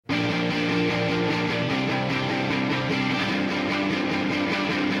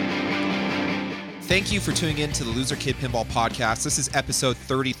Thank you for tuning in to the Loser Kid Pinball Podcast. This is episode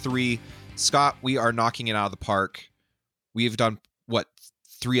 33. Scott, we are knocking it out of the park. We've done,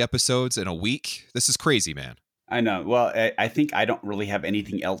 3 episodes in a week? This is crazy, man. I know. Well, I think I don't really have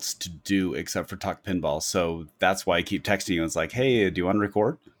anything else to do except for talk pinball. So that's why I keep texting you. It's like, hey, do you want to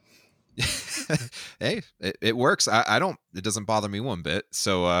record? Hey, it works. It doesn't bother me one bit.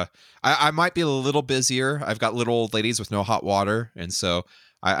 So I might be a little busier. I've got little old ladies with no hot water. And so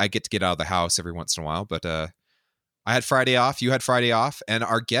I get to get out of the house every once in a while. But I had Friday off. You had Friday off. And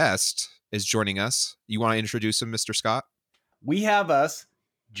our guest is joining us. You want to introduce him, Mr. Scott? We have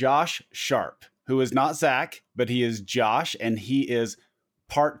Josh Sharp, who is not Zach, but he is Josh. And he is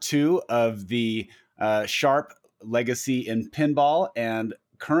part 2 of the Sharp legacy in pinball. And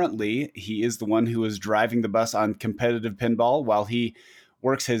currently, he is the one who is driving the bus on competitive pinball while he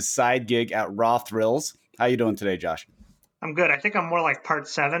works his side gig at Raw Thrills. How you doing today, Josh? I'm good. I think I'm more like part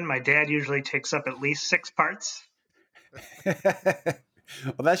 7. My dad usually takes up at least 6 parts.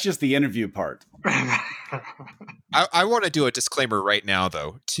 Well, that's just the interview part. I want to do a disclaimer right now,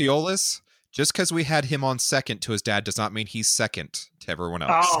 though. Teolis, just because we had him on second to his dad does not mean he's second to everyone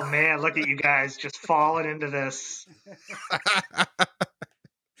else. Oh, man. Look at you guys just falling into this.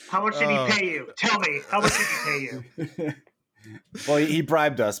 How much did he pay you? Tell me. How much did he pay you? Well, he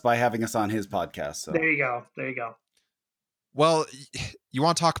bribed us by having us on his podcast. So. There you go. Well, you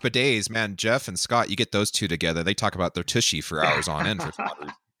want to talk bidets, man. Jeff and Scott, you get those two together. They talk about their tushy for hours on end.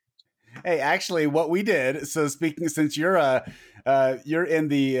 Hey, actually, what we did. So, since you're in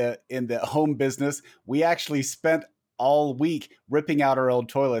the home business, we actually spent all week ripping out our old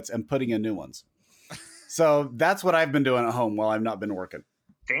toilets and putting in new ones. So that's what I've been doing at home while I've not been working.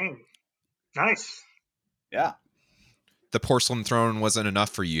 Dang, nice. Yeah. The porcelain throne wasn't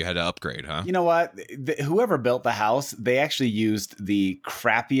enough for you. You had to upgrade, huh? You know what? Whoever built the house, they actually used the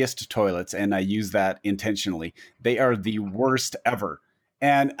crappiest toilets, and I use that intentionally. They are the worst ever.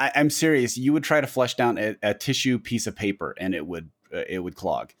 And I'm serious. You would try to flush down a tissue piece of paper, and it would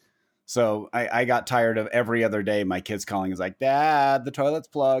clog. So I got tired of every other day my kids calling is like, Dad, the toilet's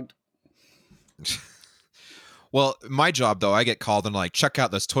plugged. Well, my job, though, I get called and like, check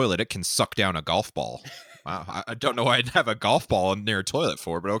out this toilet. It can suck down a golf ball. Wow, I don't know why I'd have a golf ball near a toilet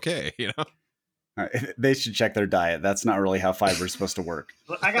for, but okay, you know. All right, they should check their diet. That's not really how fiber is supposed to work.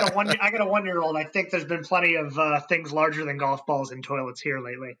 I got a 1-year-old. I think there's been plenty of things larger than golf balls in toilets here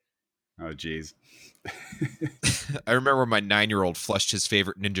lately. Oh, geez. I remember my 9-year-old flushed his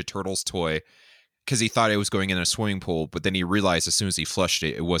favorite Ninja Turtles toy because he thought it was going in a swimming pool, but then he realized as soon as he flushed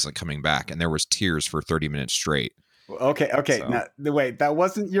it, it wasn't coming back, and there was tears for 30 minutes straight. Okay. So. Now, wait, that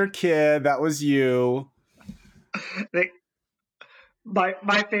wasn't your kid. That was you.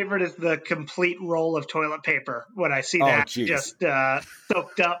 My favorite is the complete roll of toilet paper when I see that just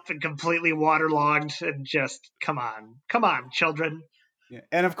soaked up and completely waterlogged and just come on children. Yeah.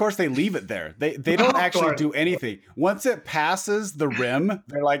 And of course they leave it there. They don't actually do anything. Once it passes the rim,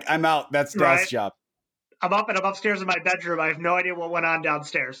 they're like, I'm out. That's Dad's job. I'm upstairs in my bedroom. I have no idea what went on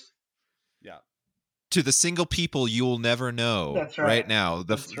downstairs. Yeah. To the single people you'll never know. That's right now,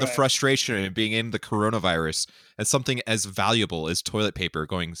 the frustration of being in the coronavirus and something as valuable as toilet paper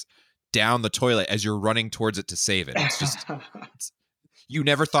going down the toilet as you're running towards it to save it. It's just, you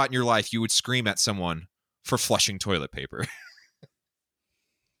never thought in your life you would scream at someone for flushing toilet paper.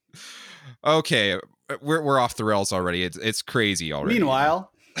 Okay, we're off the rails already. It's crazy already.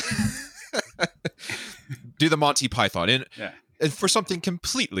 Meanwhile, do the Monty Python and for something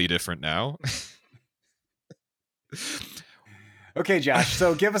completely different now. Okay, Josh.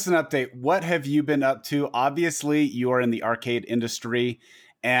 So give us an update. What have you been up to? Obviously, you are in the arcade industry,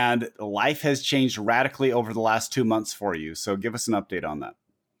 and life has changed radically over the last 2 months for you. So give us an update on that.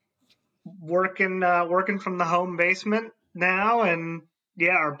 Working from the home basement now, and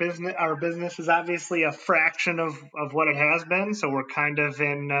yeah, our business is obviously a fraction of what it has been. So we're kind of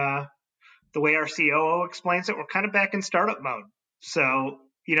in the way our COO explains it. We're kind of back in startup mode. So.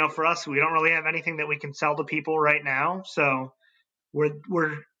 You know, for us, we don't really have anything that we can sell to people right now. So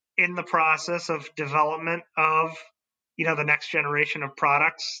we're in the process of development of, you know, the next generation of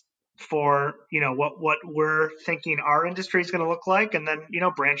products for, you know, what we're thinking our industry is going to look like. And then, you know,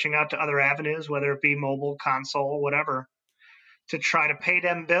 branching out to other avenues, whether it be mobile, console, whatever, to try to pay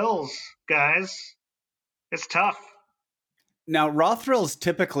them bills, guys. It's tough. Now, Raw Thrills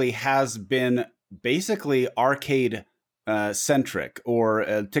typically has been basically arcade centric, or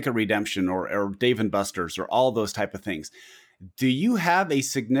Ticket Redemption, or Dave and Buster's, or all those type of things. Do you have a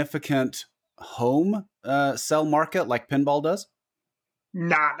significant home sell market like pinball does?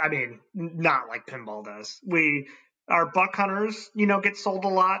 Not like pinball does. We our buck hunters, get sold a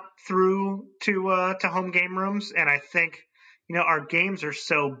lot through to home game rooms, and I think our games are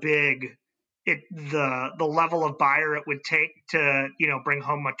so big, the level of buyer it would take to bring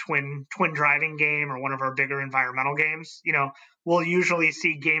home a twin driving game or one of our bigger environmental games. We'll usually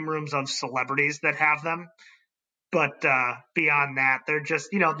see game rooms of celebrities that have them, but beyond that, they're just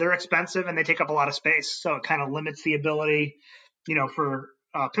they're expensive and they take up a lot of space, so it kind of limits the ability for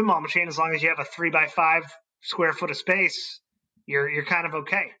pinball machine. As long as you have a 3x5 square foot of space, you're kind of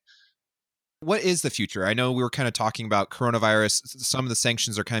okay. What is the future? I know we were kind of talking about coronavirus. Some of the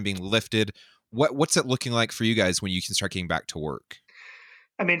sanctions are kind of being lifted. What's it looking like for you guys when you can start getting back to work?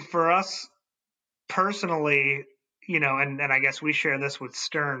 I mean, for us personally, and I guess we share this with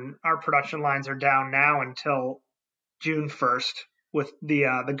Stern, our production lines are down now until June 1st with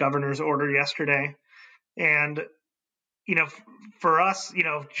the governor's order yesterday. And for us,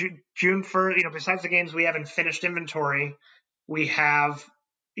 June 1st, besides the games we have in finished inventory, we have,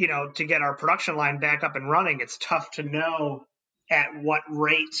 to get our production line back up and running. It's tough to know at what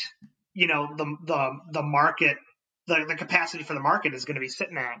rate, the market, the capacity for the market is going to be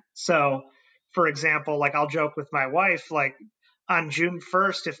sitting at. So, for example, like I'll joke with my wife, like on June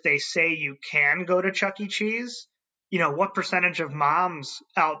 1st, if they say you can go to Chuck E. Cheese, what percentage of moms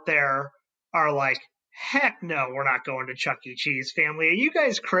out there are like, heck no, we're not going to Chuck E. Cheese, family. Are you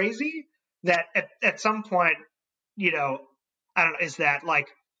guys crazy? That at some point, I don't know, is that like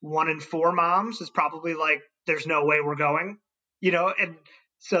 1 in 4 moms is probably like, there's no way we're going, and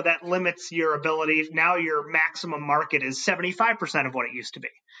so that limits your ability. Now your maximum market is 75% of what it used to be.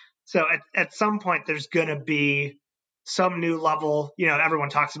 So at some point, there's going to be some new level. Everyone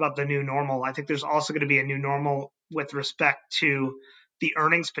talks about the new normal. I think there's also going to be a new normal with respect to the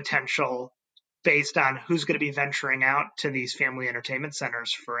earnings potential based on who's going to be venturing out to these family entertainment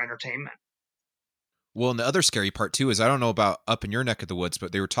centers for entertainment. Well, and the other scary part too is I don't know about up in your neck of the woods,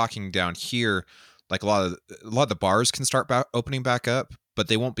 but they were talking down here, like a lot of the bars can start opening back up, but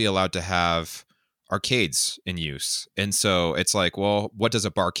they won't be allowed to have arcades in use. And so it's like, well, what does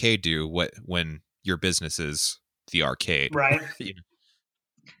a barcade do when your business is the arcade? Right.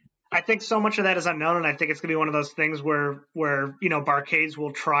 I think so much of that is unknown, and I think it's going to be one of those things where barcades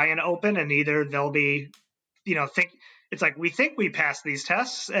will try and open, and either they'll be, think it's like we think we passed these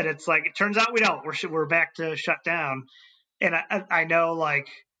tests, and it's like it turns out we don't. We're back to shut down. And I know, like,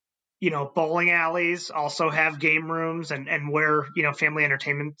 bowling alleys also have game rooms, and where family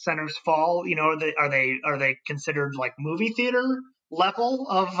entertainment centers fall. Are they considered like movie theater level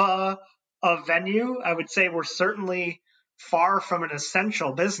of venue? I would say we're certainly far from an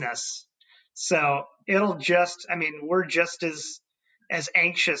essential business. So we're just as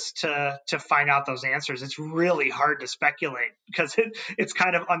anxious to find out those answers. It's really hard to speculate because it's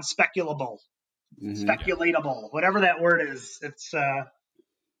kind of unspeculable, speculatable, whatever that word is. It's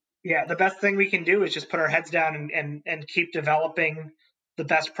the best thing we can do is just put our heads down and keep developing the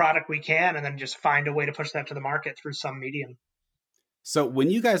best product we can, and then just find a way to push that to the market through some medium. So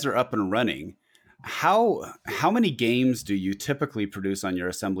when you guys are up and running, how many games do you typically produce on your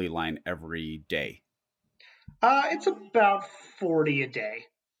assembly line every day? It's about 40 a day.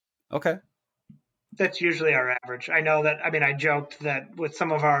 Okay. That's usually our average. I know that, I joked that with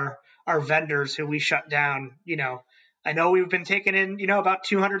some of our vendors who we shut down, I know we've been taking in, about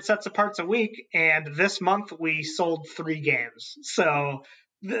 200 sets of parts a week, and this month we sold 3 games. So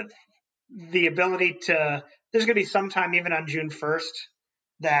the ability to, there's going to be some time even on June 1st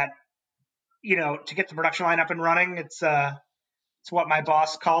that, to get the production line up and running, it's what my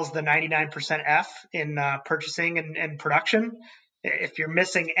boss calls the 99% F in purchasing and production. If you're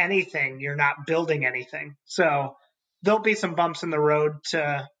missing anything, you're not building anything. So there'll be some bumps in the road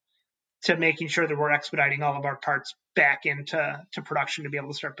to making sure that we're expediting all of our parts back into production to be able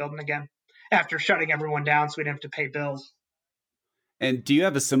to start building again after shutting everyone down so we didn't have to pay bills. And do you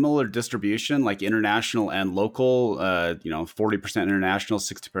have a similar distribution, like international and local, 40% international,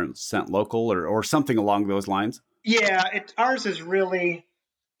 60% local, or something along those lines? Yeah, ours is really,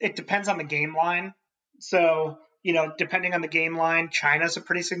 it depends on the game line. So, depending on the game line, China's a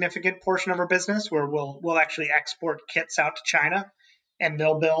pretty significant portion of our business, where we'll actually export kits out to China, and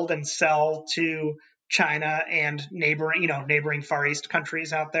they'll build and sell to China and neighboring Far East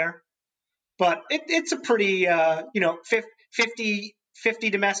countries out there. But it's a pretty 50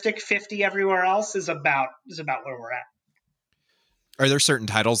 domestic, 50 everywhere else is about where we're at. Are there certain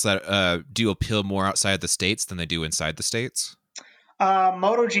titles that do appeal more outside the States than they do inside the States?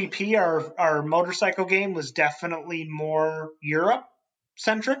 MotoGP, our motorcycle game, was definitely more Europe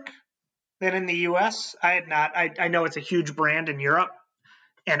centric than in the US. I know it's a huge brand in Europe,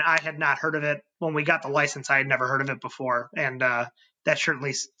 and I had not heard of it when we got the license. I had never heard of it before, and that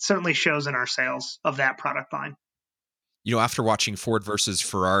certainly shows in our sales of that product line. After watching Ford versus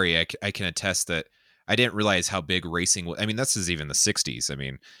Ferrari, I can attest that I didn't realize how big racing was. I mean, this is even the 60s. I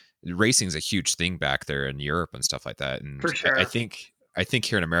mean, racing's a huge thing back there in Europe and stuff like that. And For sure. I think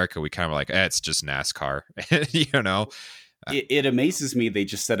here in America, we kind of like, it's just NASCAR, It amazes me they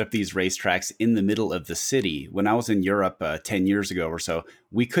just set up these racetracks in the middle of the city. When I was in Europe 10 years ago or so,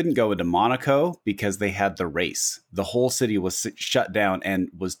 we couldn't go into Monaco because they had the race. The whole city was shut down and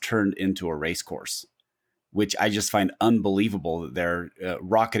was turned into a race course, which I just find unbelievable that they're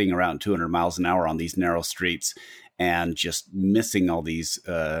rocketing around 200 miles an hour on these narrow streets and just missing all these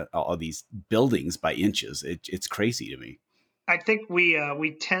buildings by inches. It's crazy to me. I think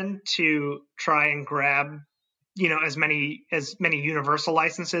we tend to try and grab as many universal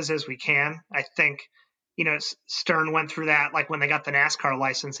licenses as we can. I think Stern went through that, like when they got the NASCAR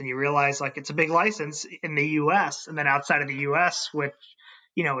license, and you realize like it's a big license in the US, and then outside of the US, which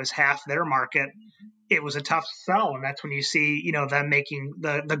is half their market, it was a tough sell. And that's when you see them making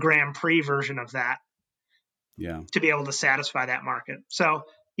the Grand Prix version of that, to be able to satisfy that market. So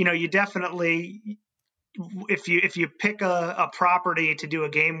you definitely, if you pick a property to do a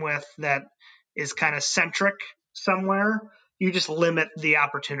game with that is kind of centric somewhere, you just limit the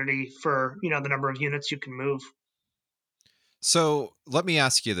opportunity for the number of units you can move. So let me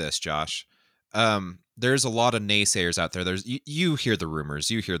ask you this, Josh. There's a lot of naysayers out there. You hear the rumors.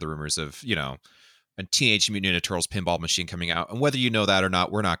 You hear the rumors of a Teenage Mutant Ninja Turtles pinball machine coming out, and whether you know that or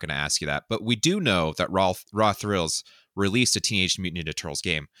not, we're not going to ask you that. But we do know that Raw Thrills released a Teenage Mutant Ninja Turtles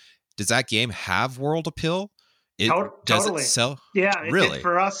game. Does that game have world appeal? Totally. Does it sell? Yeah, it really did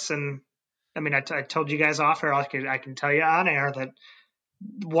for us. And I mean, I told you guys off air. I can tell you on air that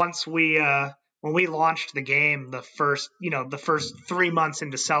once when we launched the game, the first 3 months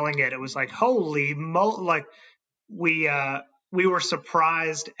into selling it, it was like, holy like we were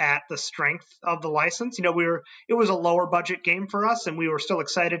surprised at the strength of the license. It was a lower budget game for us, and we were still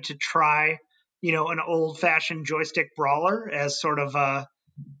excited to try an old fashioned joystick brawler as sort of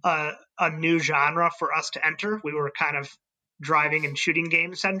a new genre for us to enter. We were kind of driving and shooting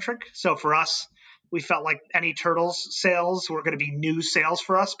game centric. So for us, we felt like any Turtles sales were going to be new sales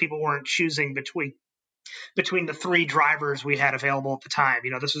for us. People weren't choosing between the three drivers we had available at the time.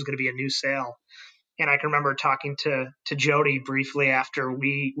 This was going to be a new sale. And I can remember talking to Jody briefly after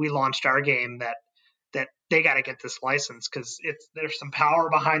we launched our game that they got to get this license because there's some power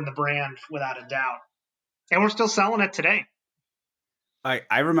behind the brand without a doubt. And we're still selling it today.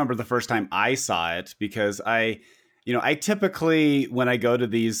 I remember the first time I saw it because I typically, when I go to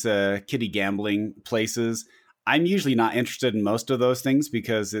these kiddie gambling places, I'm usually not interested in most of those things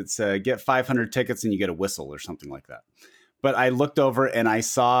because it's get 500 tickets and you get a whistle or something like that. But I looked over and I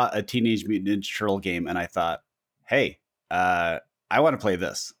saw a Teenage Mutant Ninja Turtle game and I thought, hey, I want to play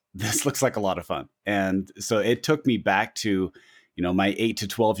this. This looks like a lot of fun. And so it took me back to, my 8 to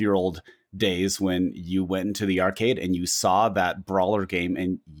 12-year-old days when you went into the arcade and you saw that brawler game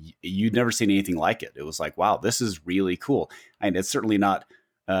and you'd never seen anything like it. It was like, wow, this is really cool. And it's certainly not,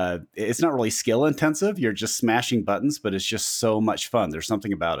 it's not really skill intensive. You're just smashing buttons, but it's just so much fun. There's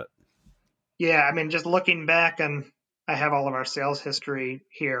something about it. Yeah. I mean, just looking back, and I have all of our sales history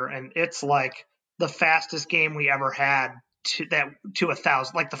here, and it's like the fastest game we ever had to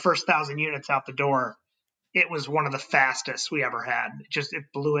 1,000, like the first 1,000 units out the door. It was one of the fastest we ever had. It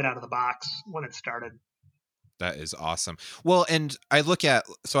blew it out of the box when it started. That is awesome. Well, and I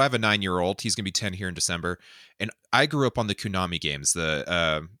so I have a 9-year-old. He's going to be 10 here in December. And I grew up on the Konami games,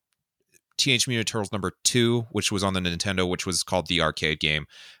 the Teenage Mutant Turtles number 2, which was on the Nintendo, which was called the arcade game,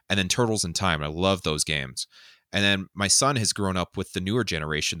 and then Turtles in Time. I love those games. And then my son has grown up with the newer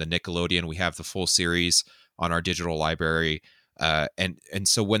generation, the Nickelodeon. We have the full series on our digital library. And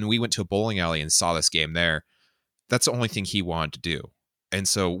so when we went to a bowling alley and saw this game there, that's the only thing he wanted to do. And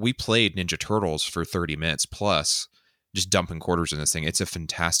so we played Ninja Turtles for 30 minutes plus, just dumping quarters in this thing. It's a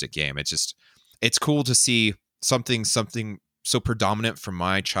fantastic game. It's cool to see something so predominant from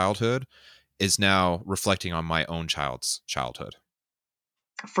my childhood is now reflecting on my own child's childhood.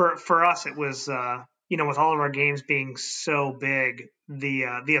 For us, it was, with all of our games being so big,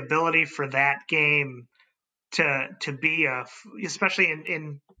 the ability for that game to be especially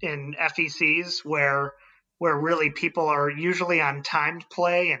in FECs where really people are usually on timed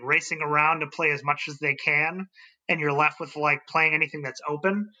play and racing around to play as much as they can, and you're left with like playing anything that's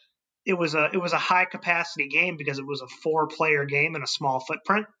open. It was a high capacity game because it was a 4-player game in a small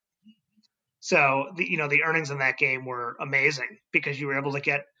footprint. So the earnings in that game were amazing because you were able to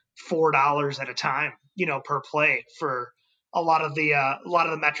get $4 at a time, per play for a lot of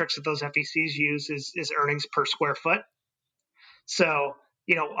the metrics that those FECs use is earnings per square foot. So,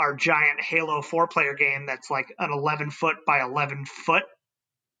 our giant Halo 4-player game that's like an 11-foot by 11-foot,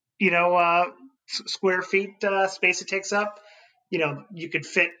 square feet space it takes up, you could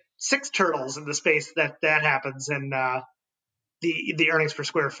fit 6 turtles in the space that happens, and the earnings per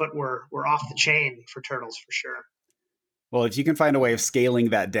square foot were off the chain for turtles for sure. Well, if you can find a way of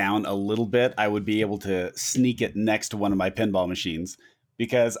scaling that down a little bit, I would be able to sneak it next to one of my pinball machines,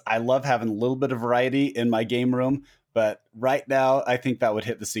 because I love having a little bit of variety in my game room. But right now, I think that would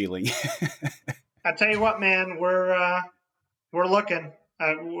hit the ceiling. I tell you what, man, we're looking.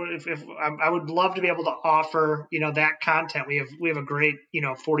 I would love to be able to offer that content. We have a great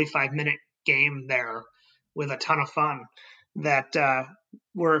 45-minute game there with a ton of fun that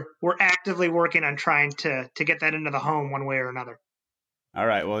we're actively working on trying to get that into the home one way or another. All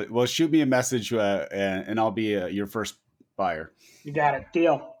right. Well, shoot me a message and I'll be your first buyer. You got it.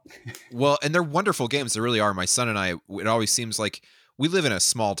 Deal. Well, and they're wonderful games. They really are. My son and I, it always seems like we live in a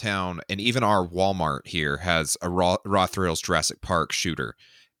small town, and even our Walmart here has a Raw Thrills Jurassic Park shooter.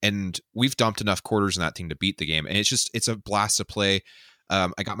 And we've dumped enough quarters in that thing to beat the game. And it's a blast to play.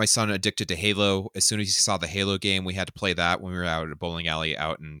 I got my son addicted to Halo. As soon as he saw the Halo game, we had to play that when we were out at a bowling alley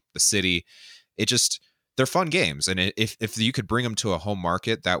out in the city. They're fun games. And if you could bring them to a home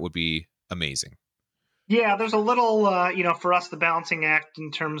market, that would be amazing. Yeah, there's a little, for us, the balancing act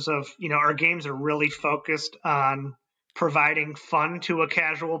in terms of, our games are really focused on providing fun to a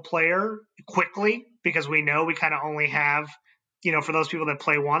casual player quickly, because we know we kind of only have, for those people that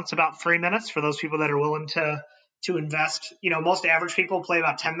play once, about 3 minutes. For those people that are willing to invest, most average people play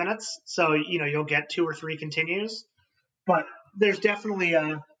about 10 minutes. So, you'll get 2 or 3 continues. But there's definitely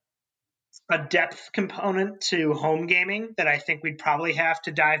a depth component to home gaming that I think we'd probably have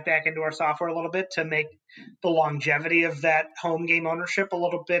to dive back into our software a little bit to make the longevity of that home game ownership a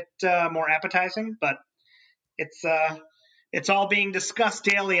little bit more appetizing. But it's all being discussed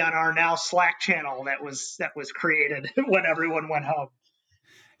daily on our now Slack channel that was created when everyone went home.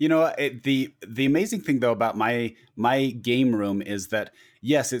 The amazing thing though about my game room is that,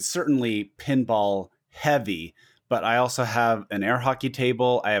 yes, it's certainly pinball heavy, but I also have an air hockey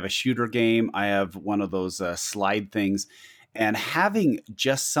table. I have a shooter game. I have one of those slide things. And having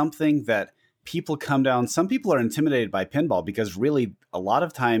just something that people come down, some people are intimidated by pinball because really a lot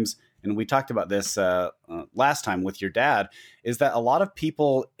of times, and we talked about this last time with your dad, is that a lot of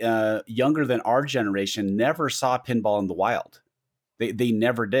people younger than our generation never saw pinball in the wild. They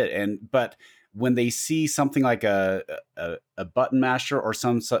never did. But when they see something like a button masher or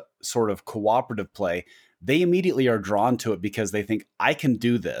some sort of cooperative play, they immediately are drawn to it because they think, I can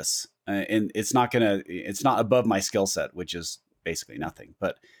do this, and it's not above my skill set, which is basically nothing.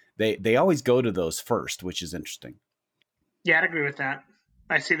 But they always go to those first, which is interesting. Yeah, I'd agree with that.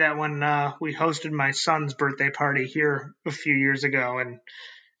 I see that when we hosted my son's birthday party here a few years ago,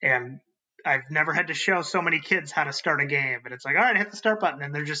 and I've never had to show so many kids how to start a game. And it's like, all right, hit the start button,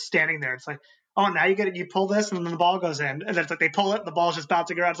 and they're just standing there. It's like, oh, now you pull this, and then the ball goes in. And then it's like they pull it, the ball's just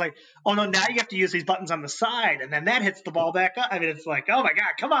bouncing around. It's like, oh no, now you have to use these buttons on the side, and then that hits the ball back up. I mean, it's like, oh my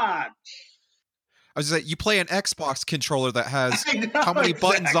God, come on. I was just like, you play an Xbox controller that has how many exactly.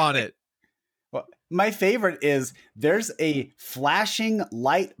 buttons on it? Well, my favorite is there's a flashing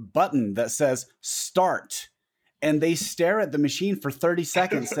light button that says start, and they stare at the machine for 30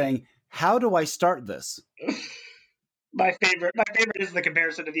 seconds saying, how do I start this? My favorite is the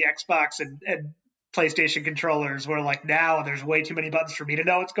comparison to the Xbox and PlayStation controllers, where like now there's way too many buttons for me to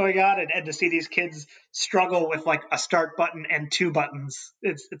know what's going on, and to see these kids struggle with like a start button and 2 buttons.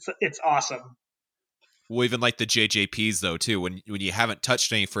 It's awesome. Well, even like the JJPs though too, when you haven't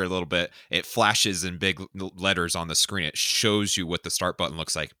touched any for a little bit, it flashes in big letters on the screen. It shows you what the start button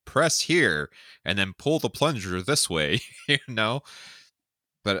looks like. Press here and then pull the plunger this way,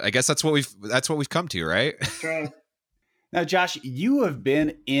 But I guess that's what we've come to, right? That's right. Now, Josh, you have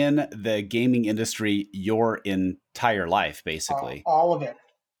been in the gaming industry your entire life, basically. All of it.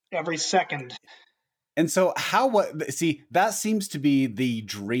 Every second. And so that seems to be the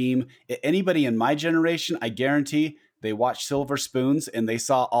dream. Anybody in my generation, I guarantee they watched Silver Spoons and they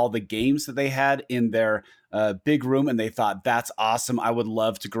saw all the games that they had in their big room and they thought, that's awesome. I would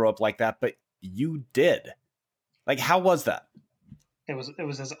love to grow up like that. But you did. Like, how was that? It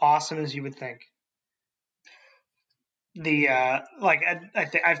was as awesome as you would think.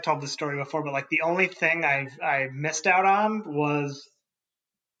 I've told this story before, but like the only thing I missed out on was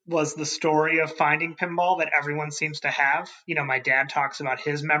the story of finding pinball that everyone seems to have. My dad talks about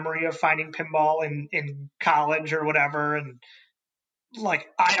his memory of finding pinball in college or whatever, and like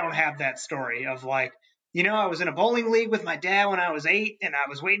I don't have that story of like I was in a bowling league with my dad when I was 8, and I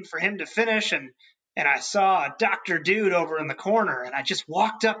was waiting for him to finish, and I saw a Dr. Dude over in the corner, and I just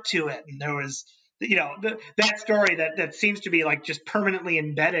walked up to it, and there was, that story that seems to be like just permanently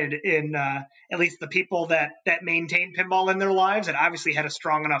embedded in at least the people that maintain pinball in their lives. It obviously had a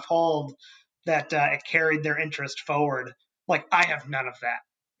strong enough hold that it carried their interest forward. Like, I have none of that.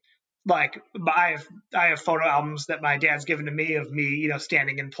 Like, I have photo albums that my dad's given to me of me,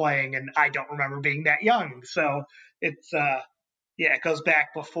 standing and playing, and I don't remember being that young. So it's it goes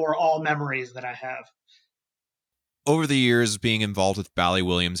back before all memories that I have. Over the years, being involved with Bally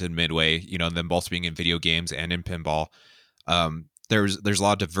Williams and Midway, and them both being in video games and in pinball, there's a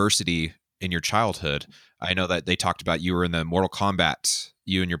lot of diversity in your childhood. I know that they talked about you were in the Mortal Kombat.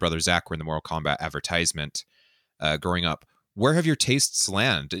 You and your brother Zach were in the Mortal Kombat advertisement growing up. Where have your tastes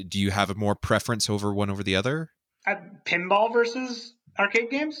landed? Do you have a more preference over one over the other? Pinball versus arcade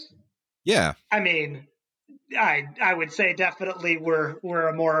games? Yeah. I mean, I would say definitely we're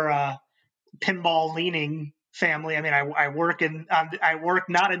a more pinball leaning family. I mean, I work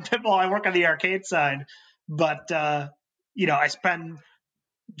not in pinball. I work on the arcade side, but I spend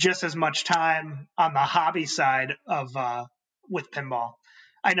just as much time on the hobby side of with pinball.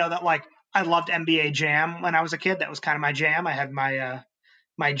 I know that, like, I loved NBA Jam when I was a kid. That was kind of my jam. I had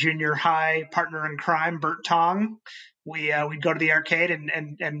my junior high partner in crime, Bert Tong. We'd go to the arcade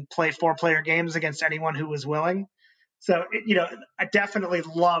and play 4-player games against anyone who was willing. So I definitely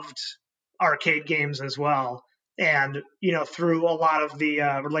loved arcade games as well. And through a lot of the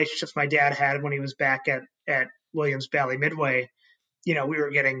relationships my dad had when he was back at Williams Bally Midway, we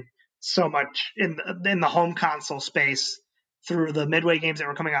were getting so much in the home console space through the Midway games that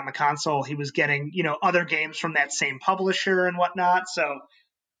were coming out on the console. He was getting, other games from that same publisher and whatnot. So,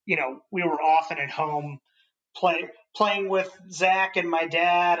 we were often at home playing with Zach and my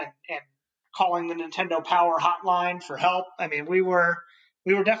dad and calling the Nintendo Power hotline for help. I mean, we were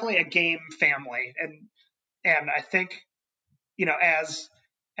definitely a game family. And I think, as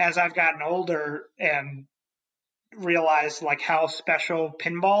I've gotten older and realized like how special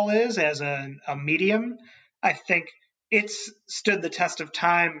pinball is as a medium, I think it's stood the test of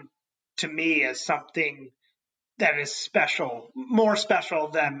time to me as something that is special, more special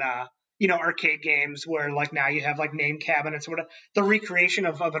than arcade games, where like now you have like name cabinets or whatever. The recreation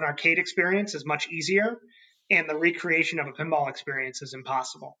of an arcade experience is much easier, and the recreation of a pinball experience is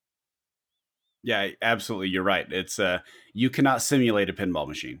impossible. Yeah, absolutely. You're right. It's you cannot simulate a pinball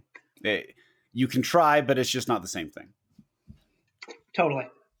machine. You can try, but it's just not the same thing. Totally.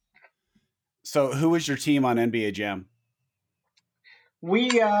 So who was your team on NBA Jam? We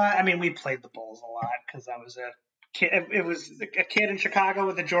played the Bulls a lot because I was a kid. It was a kid in Chicago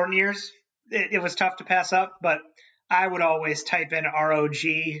with the Jordan years. It was tough to pass up, but I would always type in ROG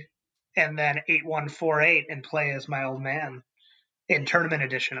and then 8148 and play as my old man in tournament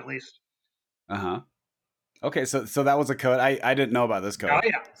edition, at least. Uh-huh. Okay, so that was a code. I didn't know about this code. Oh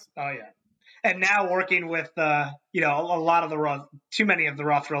yeah. And now working with a lot of too many of the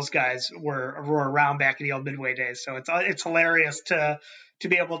Raw Thrills guys were around back in the old Midway days. So it's hilarious to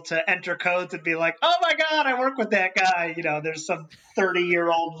be able to enter codes and be like, oh my God, I work with that guy. There's some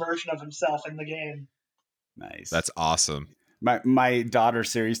 30-year-old version of himself in the game. Nice. That's awesome. My daughter,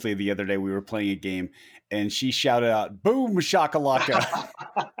 seriously, the other day we were playing a game and she shouted out, "Boom shakalaka."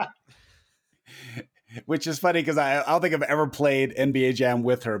 Which is funny because I don't think I've ever played NBA Jam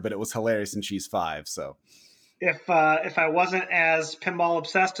with her, but it was hilarious, and she's 5. So if I wasn't as pinball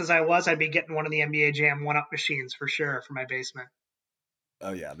obsessed as I was, I'd be getting one of the NBA Jam 1-up machines for sure for my basement.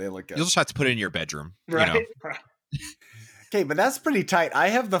 Oh yeah, they look good. You'll just have to put it in your bedroom, right? Okay, but that's pretty tight. I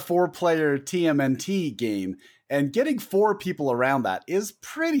have the 4-player TMNT game, and getting 4 people around that is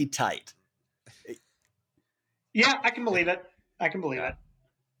pretty tight. Yeah, I can believe it.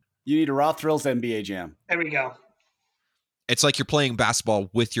 You need a Raw Thrills NBA Jam. There we go. It's like you're playing basketball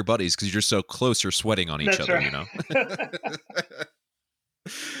with your buddies because you're so close, you're sweating on each other, right.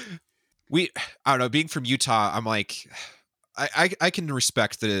 I don't know, being from Utah, I'm like, I can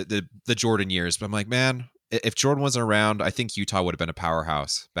respect the Jordan years, but I'm like, man, if Jordan wasn't around, I think Utah would have been a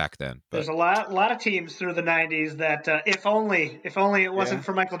powerhouse back then. But there's a lot of teams through the 90s that if only it wasn't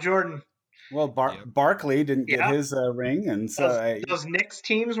for Michael Jordan. Well, Barkley didn't get his ring, and so those Knicks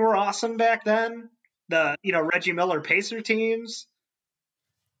teams were awesome back then. The Reggie Miller Pacer teams.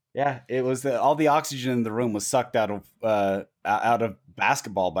 Yeah, it was all the oxygen in the room was sucked out of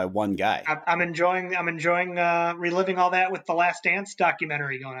basketball by one guy. I'm enjoying reliving all that with the Last Dance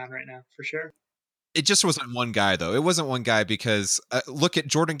documentary going on right now, for sure. It just wasn't one guy, though. It wasn't one guy because look at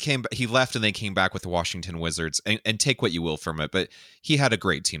Jordan he left and they came back with the Washington Wizards, and take what you will from it, but he had a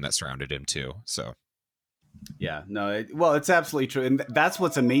great team that surrounded him too. So Yeah, no, well, it's absolutely true, and that's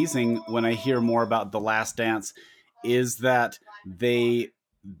what's amazing when I hear more about The Last Dance, is that they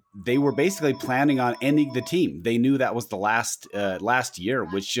were basically planning on ending the team. They knew that was the last year,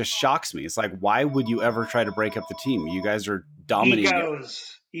 which just shocks me. It's like, why would you ever try to break up the team? You guys are dominating it.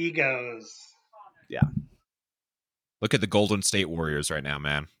 Egos. Yeah. Look at the Golden State Warriors right now,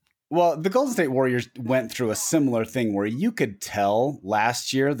 man. Well, the Golden State Warriors went through a similar thing where you could tell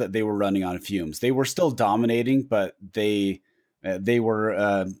last year that they were running on fumes. They were still dominating, but they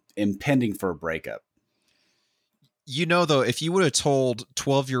were impending for a breakup. You know, though, if you would have told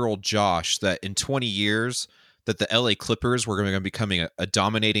 12-year-old Josh that in 20 years that the LA Clippers were going to be becoming a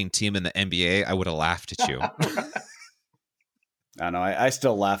dominating team in the NBA, I would have laughed at you. I know. I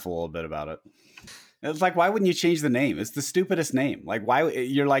still laugh a little bit about it. It's like, why wouldn't you change the name? It's the stupidest name. Like, why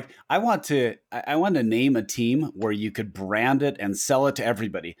you're like, I want to name a team where you could brand it and sell it to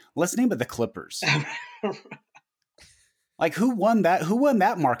everybody. Let's name it the Clippers. Like, who won that? Who won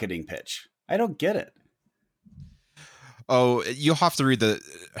that marketing pitch? I don't get it. Oh, you'll have to read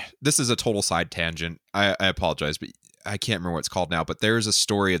this is a total side tangent. I apologize, but I can't remember what it's called now, but there's a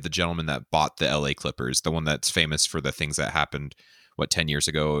story of the gentleman that bought the LA Clippers, the one that's famous for the things that happened, 10 years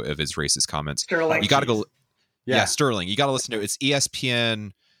ago, of his racist comments. Sterling. You got to go. Yeah, Sterling. You got to listen to it. It's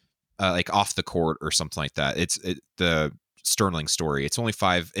ESPN, like Off the Court or something like that. It's the Sterling story. It's only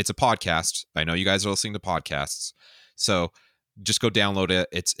 5. It's a podcast. I know you guys are listening to podcasts, so just go download it.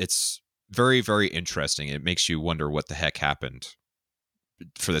 It's very, very interesting. It makes you wonder what the heck happened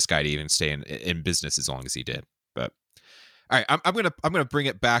for this guy to even stay in business as long as he did. But all right, I'm gonna bring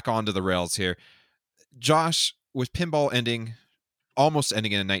it back onto the rails here. Josh, with pinball almost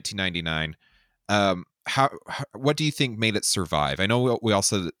ending in 1999, what do you think made it survive? I know we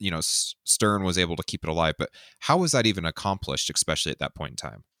also, Stern was able to keep it alive, but how was that even accomplished, especially at that point in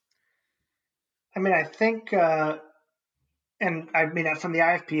time? I mean, I think, and I mean, from the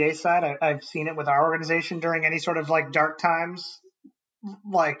IFPA side, I've seen it with our organization during any sort of like dark times.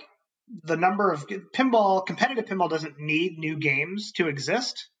 Like, the number of competitive pinball doesn't need new games to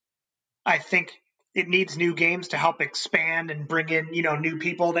exist. I think it needs new games to help expand and bring in, new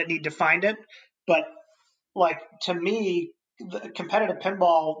people that need to find it. But like, to me, the competitive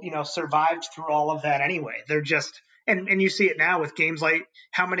pinball, survived through all of that anyway. They're just, and you see it now with games like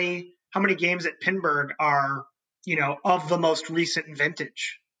how many games at Pinburg are, of the most recent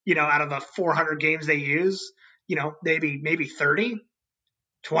vintage, out of the 400 games they use, maybe 30,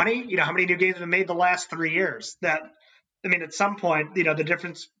 20, how many new games have been made the last 3 years? That, I mean, at some point, the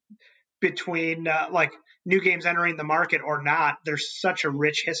difference between like new games entering the market or not, there's such a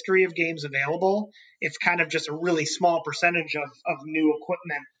rich history of games available. It's kind of just a really small percentage of new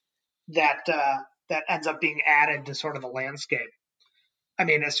equipment that ends up being added to sort of the landscape. I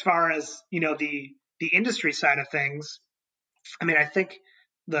mean, as far as the industry side of things, I mean, I think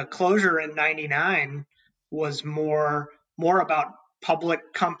the closure in '99 was more about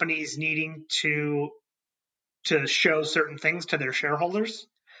public companies needing to show certain things to their shareholders.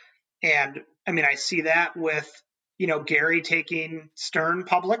 And I mean, I see that with, Gary taking Stern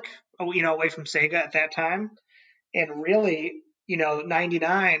public, away from Sega at that time. And really,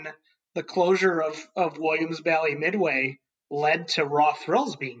 99, the closure of Williams Valley Midway led to Raw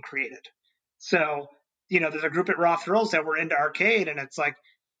Thrills being created. So, there's a group at Raw Thrills that were into arcade, and it's like,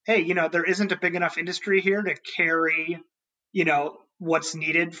 hey, there isn't a big enough industry here to carry, what's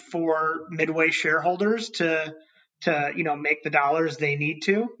needed for Midway shareholders to make the dollars they need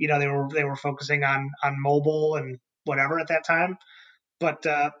to. They were focusing on mobile and whatever at that time, but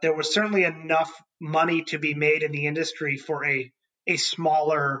there was certainly enough money to be made in the industry for a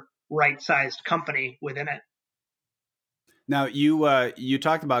smaller, right-sized company within it. Now you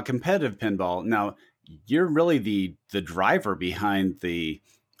talked about competitive pinball. Now you're really the driver behind I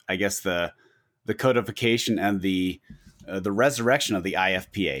guess the codification and the resurrection of the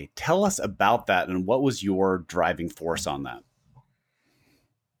IFPA. Tell us about that and what was your driving force on that?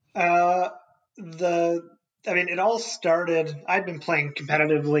 I mean, it all started. I'd been playing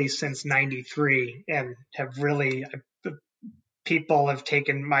competitively since '93, and have really, people have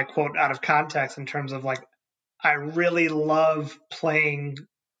taken my quote out of context in terms of like, I really love playing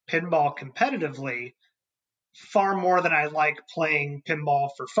pinball competitively far more than I like playing pinball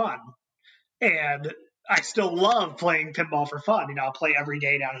for fun. And I still love playing pinball for fun. I'll play every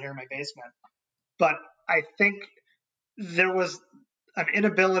day down here in my basement. But I think there was an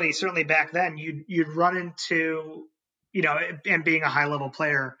inability, certainly back then, you'd run into, and being a high level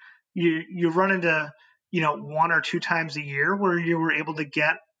player, you run into, 1 or 2 times a year where you were able to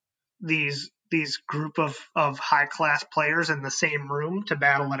get these group of high class players in the same room to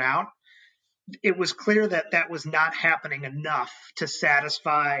battle it out. it was clear that that was not happening enough to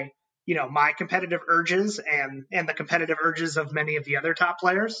satisfy, my competitive urges and the competitive urges of many of the other top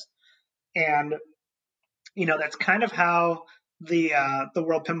players. And, that's kind of how the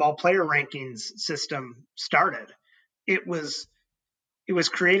World Pinball Player Rankings system started. It was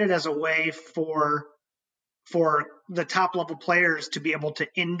created as a way for the top level players to be able to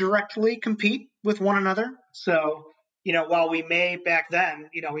indirectly compete with one another. So, while we may back then,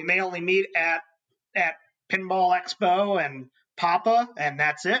 we may only meet at Pinball Expo and Papa, and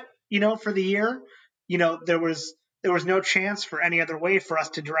that's it, for the year. There was no chance for any other way for us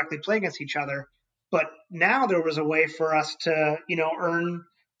to directly play against each other. But now there was a way for us to, earn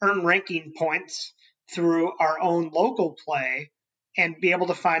ranking points through our own local play and be able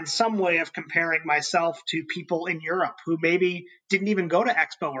to find some way of comparing myself to people in Europe who maybe didn't even go to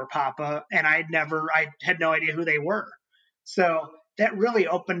Expo or Papa, and I had no idea who they were. So that really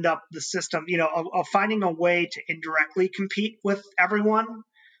opened up the system, of finding a way to indirectly compete with everyone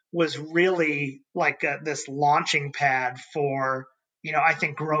was really like this launching pad for, I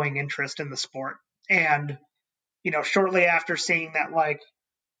think growing interest in the sport. And, shortly after seeing that, like,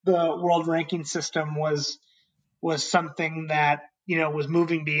 the world ranking system was something that, was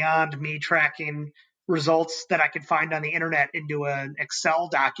moving beyond me tracking results that I could find on the internet into an Excel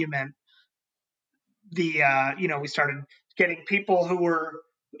document. We started getting people who were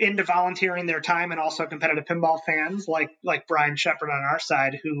into volunteering their time and also competitive pinball fans like Brian Shepard on our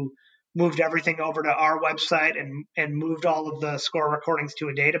side, who moved everything over to our website and moved all of the score recordings to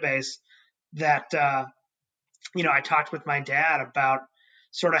a database that, I talked with my dad about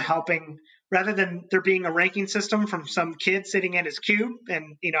sort of helping, rather than there being a ranking system from some kid sitting in his cube.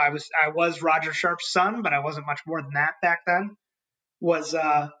 And, I was Roger Sharp's son, but I wasn't much more than that back then, was,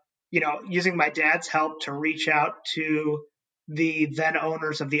 using my dad's help to reach out to the then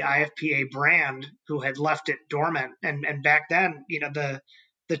owners of the IFPA brand who had left it dormant. And back then,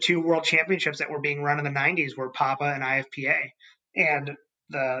 the two world championships that were being run in the 90s were Papa and IFPA. And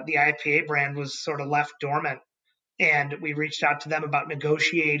the IFPA brand was sort of left dormant. And we reached out to them about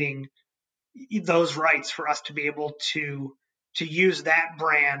negotiating those rights for us to be able to use that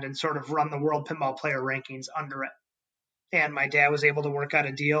brand and sort of run the World Pinball Player Rankings under it. And my dad was able to work out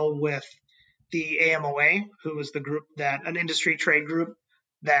a deal with the AMOA, who was an industry trade group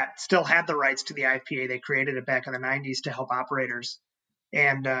that still had the rights to the IPA. They created it back in the 90s to help operators.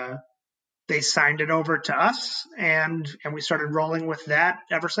 And they signed it over to us, and we started rolling with that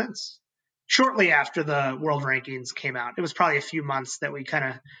ever since. Shortly after the world rankings came out, it was probably a few months that we kind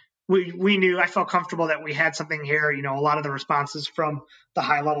of we knew, I felt comfortable that we had something here. A lot of the responses from the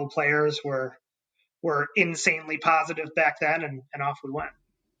high level players were insanely positive back then, and off we went.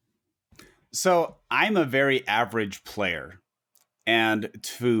 So I'm a very average player, and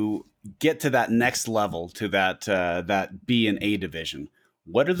to get to that next level, to that B and A division,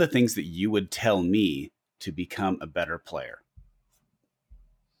 what are the things that you would tell me to become a better player?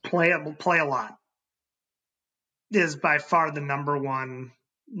 Play a lot is by far the number one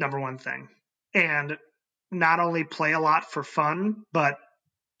thing. And not only play a lot for fun, but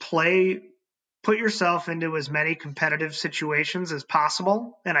put yourself into as many competitive situations as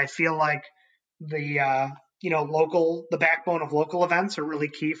possible. And I feel like the backbone of local events are really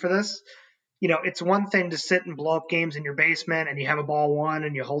key for this. It's one thing to sit and blow up games in your basement and you have a ball one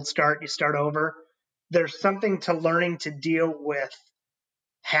and you hold start, you start over. There's something to learning to deal with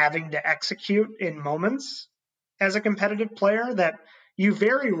having to execute in moments as a competitive player that you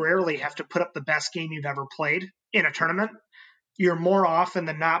very rarely have to put up the best game you've ever played in a tournament. You're more often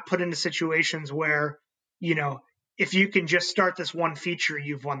than not put into situations where, if you can just start this one feature,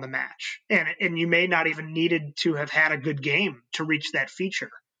 you've won the match. And you may not even needed to have had a good game to reach that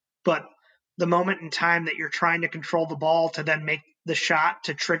feature. But the moment in time that you're trying to control the ball to then make the shot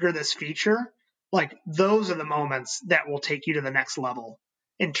to trigger this feature, like those are the moments that will take you to the next level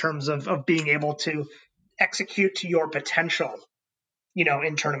in terms of being able to execute to your potential,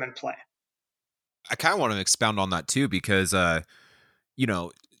 in tournament play. I kind of want to expound on that too, because,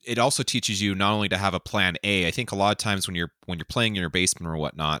 it also teaches you not only to have a plan A. I think a lot of times when you're playing in your basement or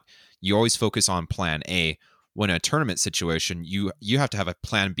whatnot, you always focus on plan A. When in a tournament situation, you have to have a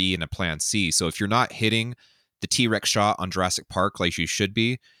plan B and a plan C. So if you're not hitting the T-Rex shot on Jurassic Park like you should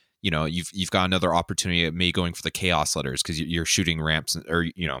be, you've got another opportunity at maybe going for the chaos letters because you're shooting ramps, or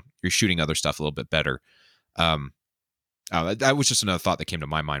you're shooting other stuff a little bit better. That was just another thought that came to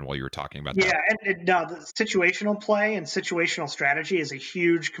my mind while you were talking about that. Yeah, and the situational play and situational strategy is a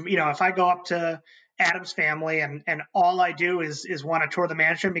huge. If I go up to Adam's family and all I do is want to tour the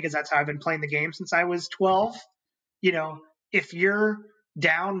mansion because that's how I've been playing the game since I was 12. If you're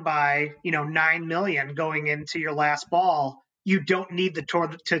down by 9 million going into your last ball, you don't need the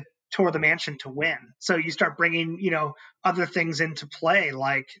tour the mansion to win. So you start bringing other things into play,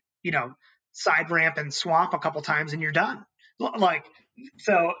 like side ramp and swamp a couple times, and you're done. Like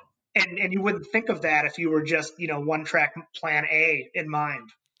so, and you wouldn't think of that if you were just one track plan A in mind.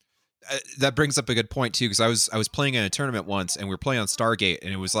 That brings up a good point too, because I was playing in a tournament once, and we were playing on Stargate,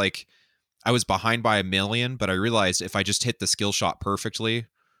 and it was like I was behind by 1 million, but I realized if I just hit the skill shot perfectly,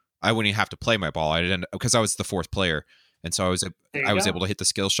 I wouldn't even have to play my ball. I didn't, because I was the fourth player, and so I was able to hit the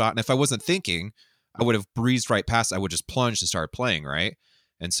skill shot. And if I wasn't thinking, I would have breezed right past. I would just plunge and start playing, right?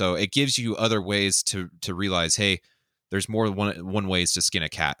 And so it gives you other ways to realize, hey, there's more than one ways to skin a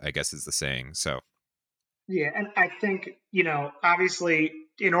cat, I guess is the saying. So yeah, and I think obviously,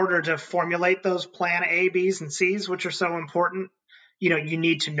 in order to formulate those plan A, B's, and C's, which are so important, you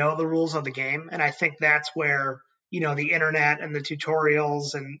need to know the rules of the game. And I think that's where, the internet and the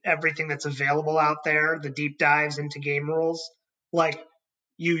tutorials and everything that's available out there, the deep dives into game rules, like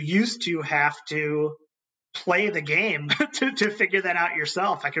you used to have to play the game to figure that out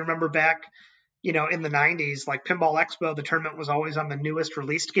yourself. I can remember back, in the 90s, like Pinball Expo, the tournament was always on the newest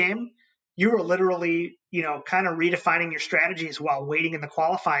released game. You were literally, kind of redefining your strategies while waiting in the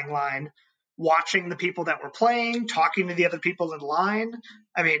qualifying line, watching the people that were playing, talking to the other people in line.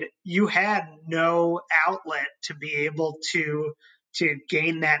 I mean, you had no outlet to be able to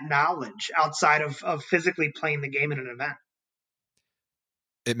gain that knowledge outside of physically playing the game in an event.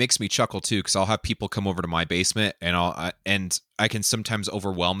 it makes me chuckle too, because I'll have people come over to my basement, and I can sometimes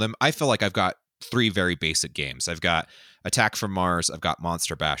overwhelm them. I feel like I've got 3 very basic games. I've got Attack from Mars, I've got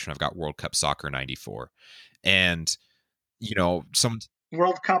Monster Bash, and I've got World Cup Soccer 94. And some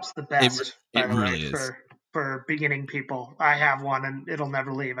World Cup's the best, by it the way, really is. For beginning people. I have one, and it'll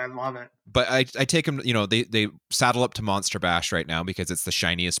never leave. I love it. But I take them, they saddle up to Monster Bash right now because it's the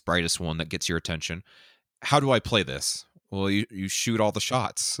shiniest, brightest one that gets your attention. How do I play this? Well, you shoot all the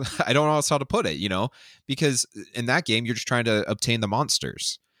shots. I don't know else how to put it, because in that game, you're just trying to obtain the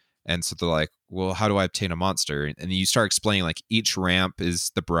monsters. And so they're like, well, how do I obtain a monster? And you start explaining, like, each ramp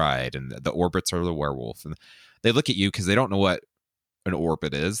is the bride and the orbits are the werewolf. And they look at you because they don't know what an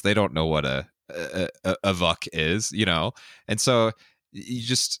orbit is. They don't know what a Vuk is, And so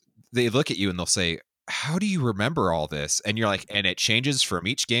they look at you and they'll say, how do you remember all this? And you're like, and it changes from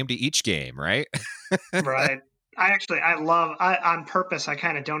each game to each game, right? Right. On purpose, I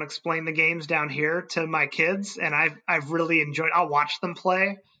kind of don't explain the games down here to my kids, and I've really enjoyed. I'll watch them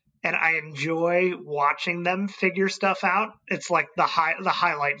play, and I enjoy watching them figure stuff out. It's like the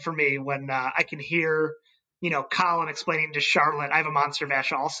highlight for me when I can hear, Colin explaining to Charlotte. I have a Monster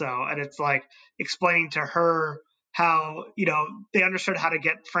Bash also, and it's like explaining to her how they understood how to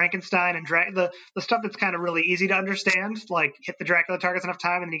get Frankenstein and the stuff that's kind of really easy to understand, like hit the Dracula targets enough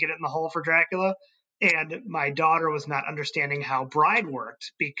time and then you get it in the hole for Dracula. And my daughter was not understanding how Bride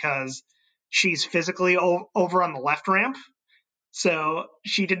worked because she's physically over on the left ramp. So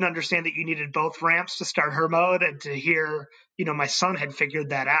she didn't understand that you needed both ramps to start her mode. And to hear, my son had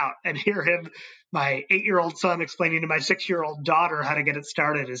figured that out, and hear him, my 8-year-old son, explaining to my 6-year-old daughter how to get it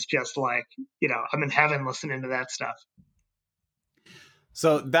started is just like, I'm in heaven listening to that stuff.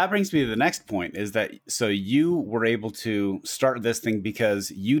 So that brings me to the next point, is that so you were able to start this thing because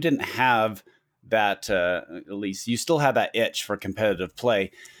you didn't have that, at least you still had that itch for competitive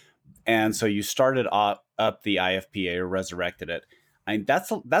play. And so you started up the IFPA, or resurrected it. I mean, that's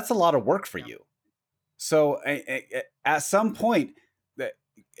a lot of work for you. So at some point,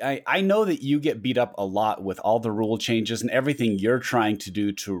 I know that you get beat up a lot with all the rule changes and everything you're trying to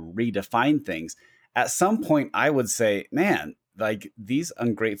do to redefine things. At some point, I would say, man, like, these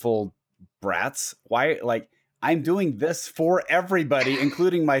ungrateful brats, why, like, I'm doing this for everybody,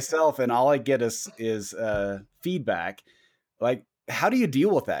 including myself, and all I get is feedback. Like, how do you deal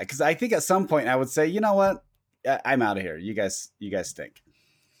with that? Because I think at some point I would say, you know what, I'm out of here. You guys stink.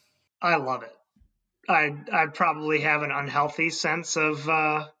 I love it. I'd probably have an unhealthy sense of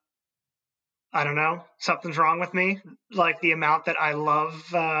I don't know, something's wrong with me. Like the amount that I love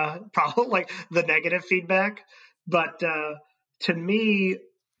probably like the negative feedback. But to me,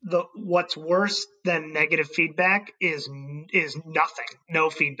 what's worse than negative feedback is nothing, no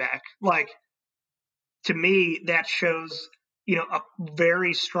feedback. Like, to me, that shows a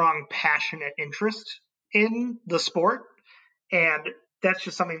very strong, passionate interest in the sport, and that's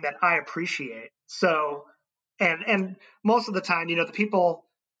just something that I appreciate. So, and most of the time, the people,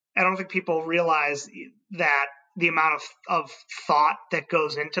 I don't think people realize that the amount of thought that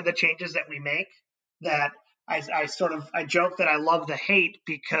goes into the changes that we make. That I joke that I love the hate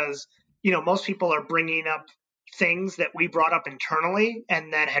because most people are bringing up things that we brought up internally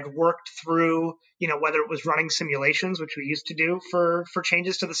and then had worked through, whether it was running simulations, which we used to do for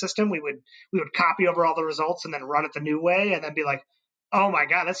changes to the system. We would copy over all the results and then run it the new way and then be like, oh my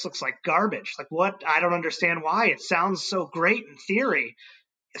God, this looks like garbage. Like, what? I don't understand why. It sounds so great in theory.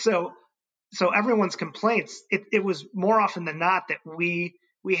 So everyone's complaints, it was more often than not that we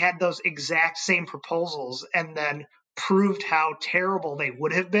had those exact same proposals and then proved how terrible they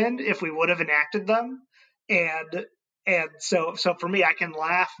would have been if we would have enacted them. And so for me, I can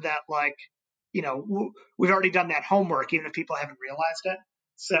laugh that, like, we've already done that homework, even if people haven't realized it.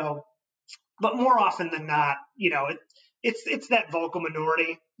 So, but more often than not, it's that vocal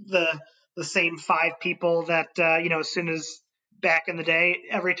minority, the same 5 people that, as soon as back in the day,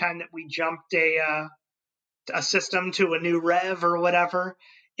 every time that we jumped a system to a new rev or whatever,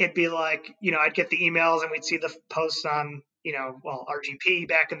 it'd be like, I'd get the emails and we'd see the posts on, RGP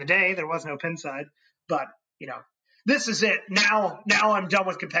back in the day. There was no Pinside, but, this is it. Now I'm done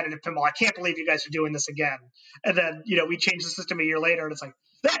with competitive pinball. I can't believe you guys are doing this again. And then, we change the system a year later and it's like,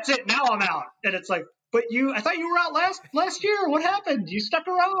 that's it. Now I'm out. And it's like, but I thought you were out last year. What happened? You stuck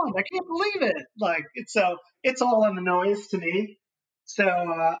around. I can't believe it. Like, it's all in the noise to me.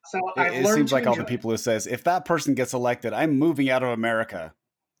 So it seems like all the people who says, if that person gets elected, I'm moving out of America.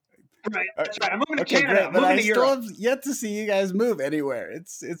 Right, that's right. I'm moving to Canada. Great, but I still have yet to see you guys move anywhere.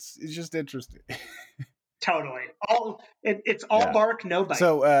 It's just interesting. Totally. It's all bark, no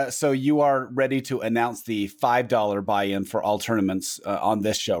bite. So you are ready to announce the $5 buy-in for all tournaments on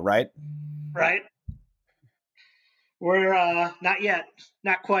this show, right? Right. We're not yet,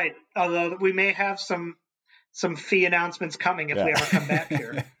 not quite. Although we may have some fee announcements coming if we ever come back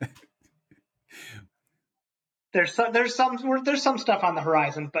here. There's some stuff on the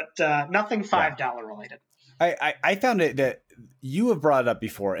horizon, but nothing $5 related. I found it that you have brought it up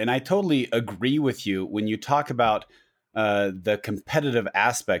before, and I totally agree with you when you talk about the competitive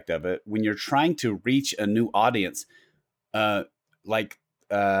aspect of it. When you're trying to reach a new audience, the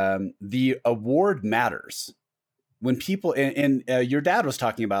award matters. When people and your dad was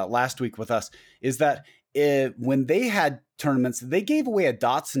talking about last week with us, is that when they had tournaments, they gave away a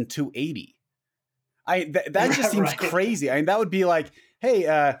Datsun 280. That just seems crazy. I mean, that would be like,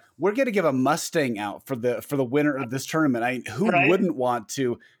 hey, we're going to give a Mustang out for the winner of this tournament. Who wouldn't want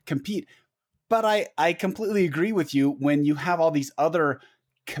to compete? But I completely agree with you when you have all these other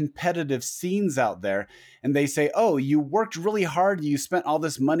competitive scenes out there and they say, oh, you worked really hard. You spent all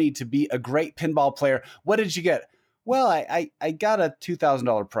this money to be a great pinball player. What did you get? Well, I got a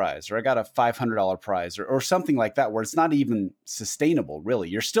 $2,000 prize, or I got a $500 prize, or something like that, where it's not even sustainable, really.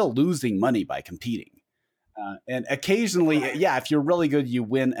 You're still losing money by competing. And occasionally, if you're really good, you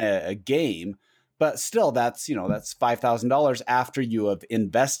win a game, but still that's $5,000 after you have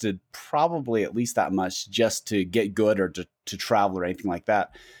invested probably at least that much just to get good or to travel or anything like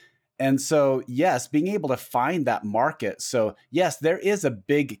that. And so, yes, being able to find that market. So yes, there is a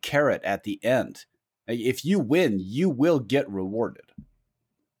big carrot at the end. If you win, you will get rewarded.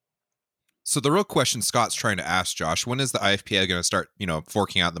 So the real question Scott's trying to ask, Josh, when is the IFPA going to start,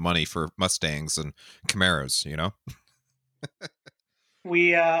 forking out the money for Mustangs and Camaros,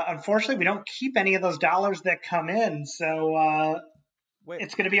 We, unfortunately, we don't keep any of those dollars that come in. So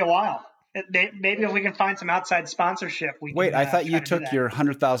it's going to be a while. Maybe if we can find some outside sponsorship. I thought you took your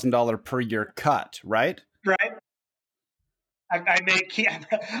 $100,000 per year cut, right? Right. I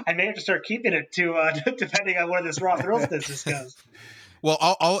may have to start keeping it to depending on where this Raw Thrills business goes. Well,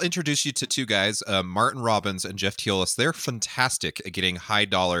 I'll introduce you to 2 guys, Martin Robbins and Jeff Teolis. They're fantastic at getting high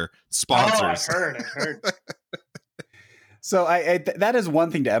dollar sponsors. Oh, I've heard. So that is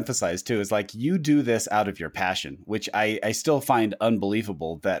one thing to emphasize too, is like you do this out of your passion, which I still find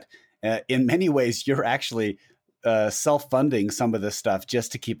unbelievable that in many ways you're actually self-funding some of this stuff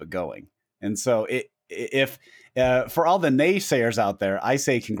just to keep it going. And so if for all the naysayers out there, I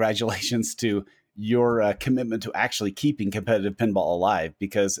say congratulations to your commitment to actually keeping competitive pinball alive,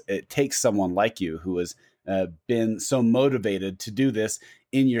 because it takes someone like you who has been so motivated to do this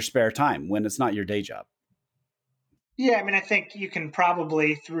in your spare time when it's not your day job. Yeah, I mean, I think you can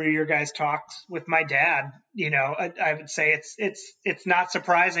probably, through your guys' talks with my dad, I would say it's not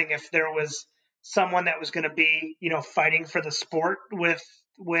surprising if there was someone that was going to be, fighting for the sport with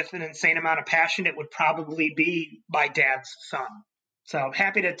an insane amount of passion. It would probably be my dad's son. So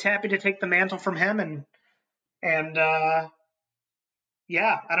happy to take the mantle from him, and I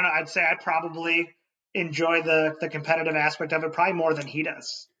don't know. I'd say I probably enjoy the competitive aspect of it probably more than he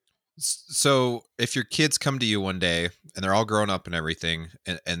does. So if your kids come to you one day and they're all grown up and everything,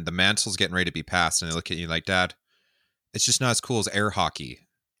 and the mantle's getting ready to be passed, and they look at you like, Dad, it's just not as cool as air hockey.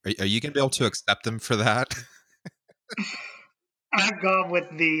 Are you going to be able to accept them for that? I've gone with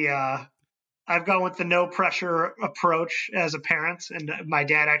the no pressure approach as a parent, and my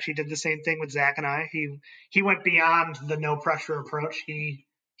dad actually did the same thing with Zach and I. He went beyond the no pressure approach. He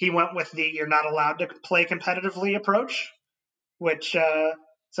went with the you're not allowed to play competitively approach, which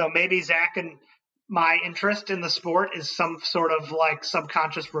so maybe Zach and my interest in the sport is some sort of like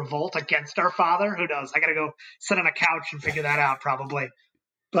subconscious revolt against our father. Who knows? I got to go sit on a couch and figure that out probably.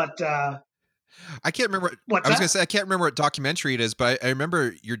 But I can't remember. what's I was that? going to say I can't remember what documentary it is, but I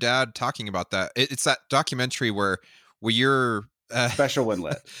remember your dad talking about that. It's that documentary where you're Special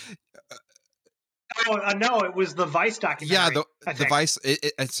Windlet. Oh no, it was the Vice documentary. Yeah, the Vice.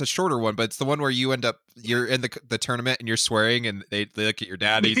 It's a shorter one, but it's the one where you're in the tournament and you're swearing, and they look at your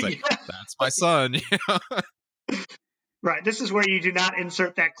dad. And he's like, Yeah. "That's my son." Right. This is where you do not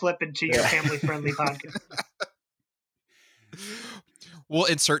insert that clip into your family-friendly podcast. We'll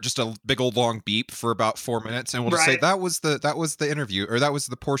insert just a big old long beep for about 4 minutes, and we'll just say Right. that was the interview, or that was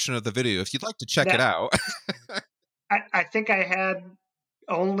the portion of the video. If you'd like to check it out. I think I had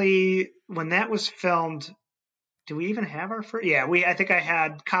only when that was filmed. Do we even have our first? Yeah, I think I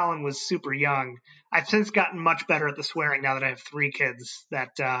had. Colin was super young. I've since gotten much better at the swearing now that I have 3 kids.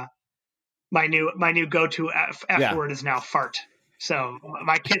 That my new go-to F word is now fart. So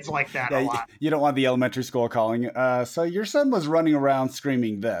my kids like that a lot. You don't want the elementary school calling. So your son was running around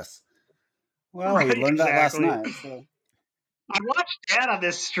screaming this. Well, Right, we learned that last exactly. night. So. I watched Dad on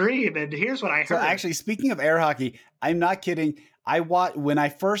this stream, and here's what I heard. So actually, speaking of air hockey, I'm not kidding. When I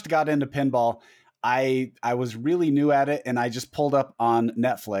first got into pinball, I was really new at it, and I just pulled up on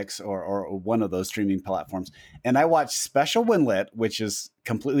Netflix or one of those streaming platforms, and I watched Special Windlet, which is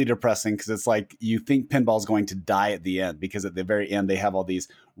completely depressing because it's like you think pinball's going to die at the end, because at the very end they have all these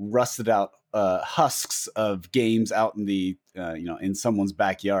rusted out husks of games out in the in someone's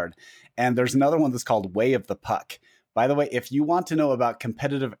backyard. And there's another one that's called Way of the Puck. By the way, if you want to know about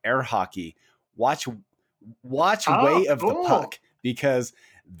competitive air hockey, watch Way of the Puck, because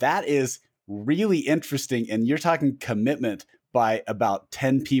that is really interesting. And you're talking commitment by about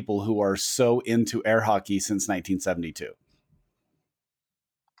 10 people who are so into air hockey since 1972.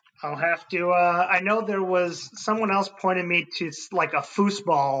 I'll have to. I know there was someone else pointed me to like a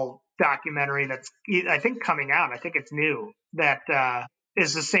foosball documentary that's I think coming out. I think it's new. That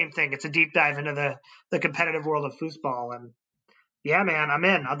is the same thing. It's a deep dive into the competitive world of foosball. And yeah, man, I'm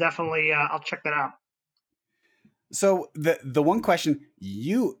in. I'll definitely I'll check that out. So the one question,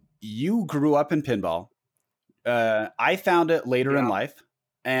 you grew up in pinball. I found it later in life,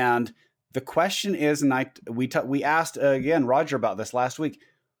 and the question is, and we asked again Roger about this last week.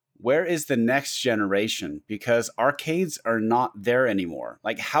 Where is the next generation? Because arcades are not there anymore.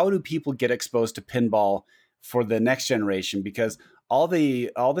 Like, how do people get exposed to pinball for the next generation? Because all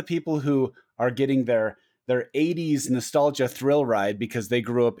the people who are getting their 80s nostalgia thrill ride because they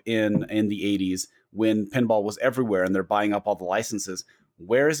grew up in the 80s when pinball was everywhere and they're buying up all the licenses.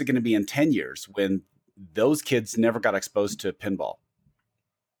 Where is it going to be in 10 years when those kids never got exposed to pinball?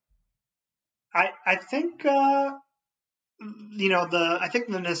 I think I think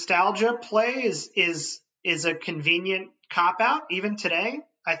the nostalgia play is a convenient cop out even today.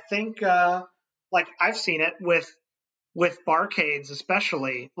 I think like I've seen it with barcades,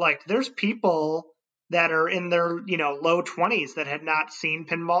 especially. Like there's people that are in their low 20s that had not seen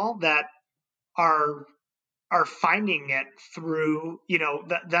pinball that are finding it through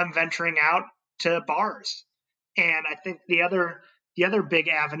them venturing out to bars. And I think the other big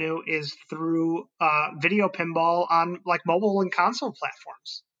avenue is through video pinball on like mobile and console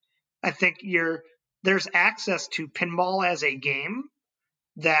platforms. I think there's access to pinball as a game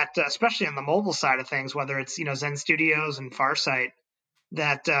that, especially on the mobile side of things, whether it's Zen Studios and Farsight,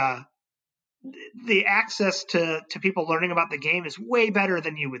 that the access to people learning about the game is way better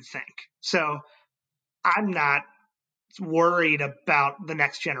than you would think. So I'm not worried about the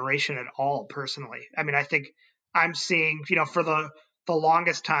next generation at all, personally. I mean, I think I'm seeing, for the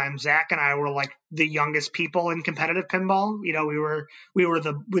longest time, Zach and I were like the youngest people in competitive pinball. We were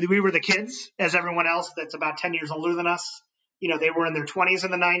the kids, as everyone else that's about 10 years older than us. They were in their 20s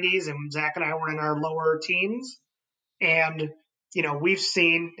in the 90s, and Zach and I were in our lower teens. And we've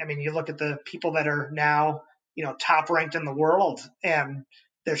seen. I mean, you look at the people that are now top ranked in the world, and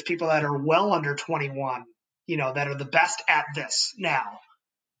there's people that are well under 21. That are the best at this now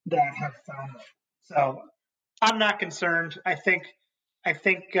that have found it. So I'm not concerned. I think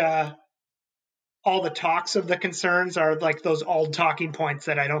all the talks of the concerns are like those old talking points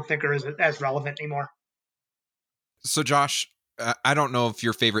that I don't think are as relevant anymore. So Josh, I don't know if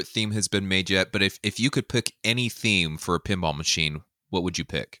your favorite theme has been made yet, but if you could pick any theme for a pinball machine, what would you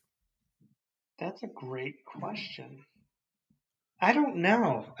pick? That's a great question. I don't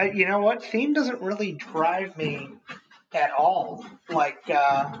know. You know what? Theme doesn't really drive me at all, like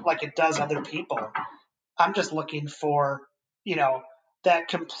it does other people. I'm just looking for, you know, that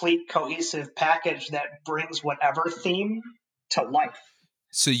complete cohesive package that brings whatever theme to life.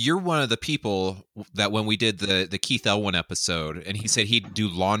 So you're one of the people that when we did the Keith Elwin episode, and he said he'd do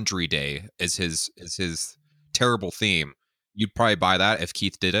Laundry Day as his terrible theme. You'd probably buy that if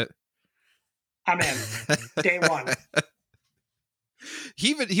Keith did it. I'm in. Day one.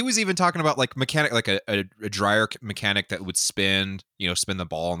 He was even talking about like mechanic, like a dryer mechanic that would spin the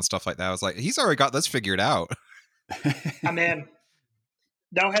ball and stuff like that. I was like, he's already got this figured out. I'm in.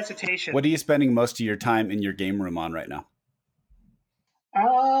 No hesitation. What are you spending most of your time in your game room on right now?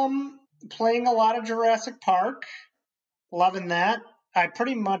 Playing a lot of Jurassic Park. Loving that. I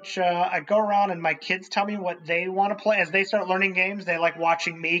pretty much I go around and my kids tell me what they want to play. As they start learning games, they like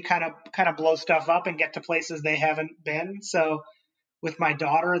watching me kind of blow stuff up and get to places they haven't been. So with my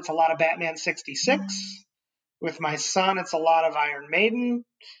daughter, it's a lot of Batman 66. With my son, it's a lot of Iron Maiden.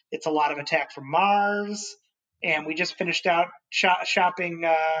 It's a lot of Attack from Mars. And we just finished out shopping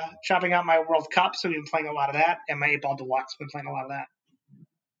out my World Cup, so we've been playing a lot of that. And my 8-Ball Deluxe, been playing a lot of that.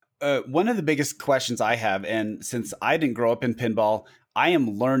 One of the biggest questions I have, and since I didn't grow up in pinball, I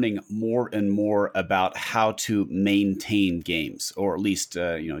am learning more and more about how to maintain games, or at least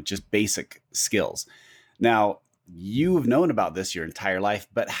just basic skills. Now, you've known about this your entire life,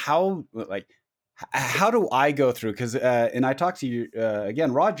 but how do I go through? Because and I talked to you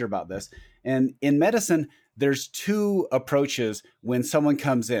again, Roger, about this. And in medicine, there's two approaches when someone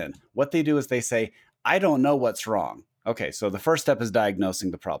comes in. What they do is they say, "I don't know what's wrong." Okay, so the first step is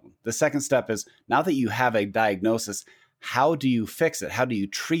diagnosing the problem. The second step is, now that you have a diagnosis, how do you fix it? How do you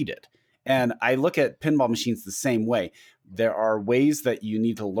treat it? And I look at pinball machines the same way. There are ways that you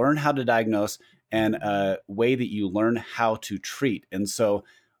need to learn how to diagnose and a way that you learn how to treat. And so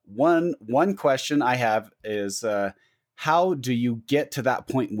one question I have is, how do you get to that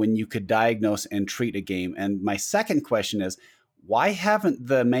point when you could diagnose and treat a game? And my second question is, why haven't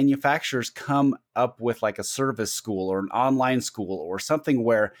the manufacturers come up with like a service school or an online school or something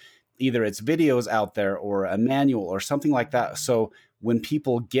where either it's videos out there or a manual or something like that? So when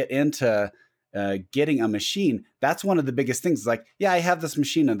people get into getting a machine, that's one of the biggest things. Like, yeah, I have this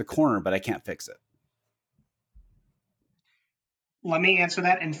machine in the corner, but I can't fix it. Let me answer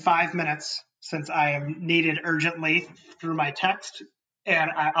that in 5 minutes, since I am needed urgently through my text.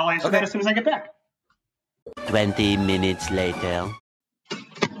 And I'll answer that as soon as I get back. 20 minutes later.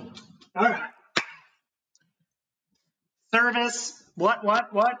 All right. Service. What?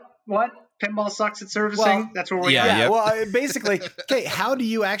 Pinball sucks at servicing. Well, that's where we are. Yeah. Yep. Well, basically, okay, how do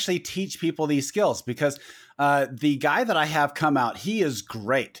you actually teach people these skills? Because the guy that I have come out, he is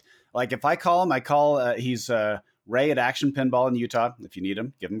great. Like if I call him, he's Ray at Action Pinball in Utah. If you need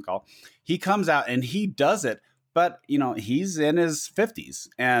him, give him a call. He comes out and he does it. But, he's in his 50s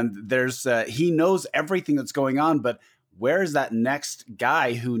and he knows everything that's going on. But where's that next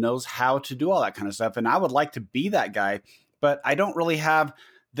guy who knows how to do all that kind of stuff? And I would like to be that guy, but I don't really have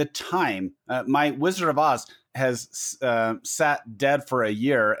the time. My Wizard of Oz has sat dead for a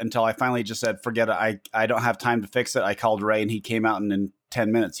year until I finally just said, forget it. I don't have time to fix it. I called Ray and he came out and in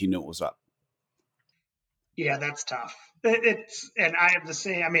 10 minutes, he knew it was up. Yeah, that's tough. And I have the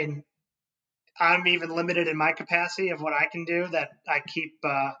same, I'm even limited in my capacity of what I can do. That I keep.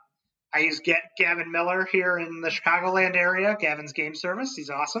 I use Gavin Miller here in the Chicagoland area. Gavin's Game Service. He's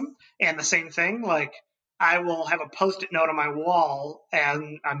awesome. And the same thing. Like I will have a Post-it note on my wall,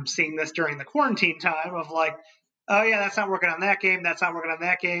 and I'm seeing this during the quarantine time of like, oh yeah, that's not working on that game. That's not working on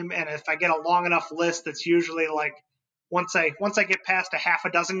that game. And if I get a long enough list, that's usually like once I get past a half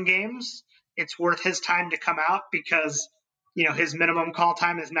a dozen games, it's worth his time to come out because his minimum call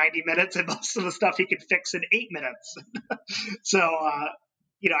time is 90 minutes and most of the stuff he could fix in 8 minutes. So, I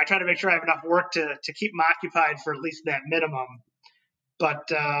try to make sure I have enough work to keep him occupied for at least that minimum.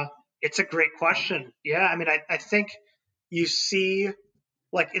 But it's a great question. Yeah, I think you see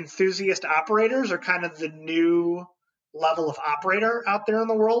like enthusiast operators are kind of the new level of operator out there in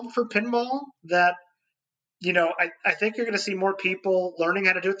the world for pinball that, I think you're going to see more people learning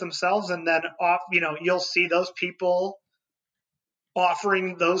how to do it themselves. And then you'll see those people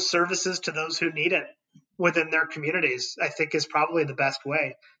offering those services to those who need it within their communities, I think is probably the best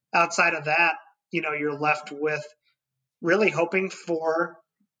way. Outside of that, you're left with really hoping for,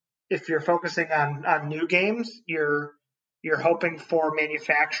 if you're focusing on new games, you're hoping for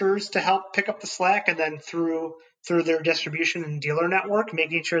manufacturers to help pick up the slack, and then through their distribution and dealer network,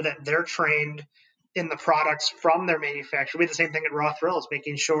 making sure that they're trained in the products from their manufacturer. We do the same thing at Raw Thrills,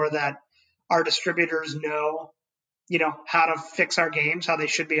 making sure that our distributors know, how to fix our games, how they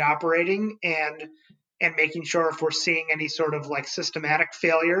should be operating, and making sure if we're seeing any sort of like systematic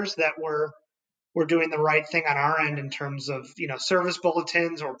failures that we're doing the right thing on our end in terms of, service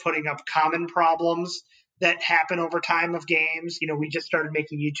bulletins or putting up common problems that happen over time of games. We just started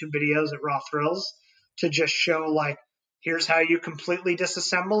making YouTube videos at Raw Thrills to just show like, here's how you completely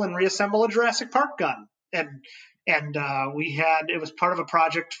disassemble and reassemble a Jurassic Park gun. And it was part of a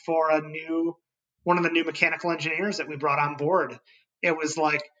project for one of the new mechanical engineers that we brought on board. It was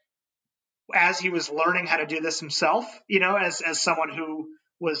like, as he was learning how to do this himself, as someone who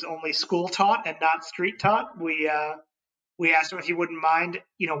was only school taught and not street taught, we asked him if he wouldn't mind,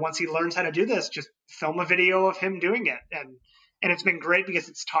 once he learns how to do this, just film a video of him doing it. And it's been great because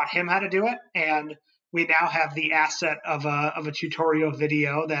it's taught him how to do it. And we now have the asset of a tutorial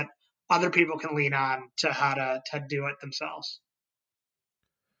video that other people can lean on to how to do it themselves.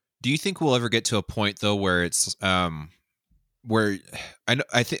 Do you think we'll ever get to a point though where it's where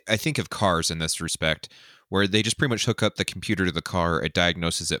I think of cars in this respect, where they just pretty much hook up the computer to the car, it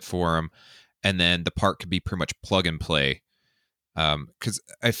diagnoses it for them, and then the part could be pretty much plug and play? Because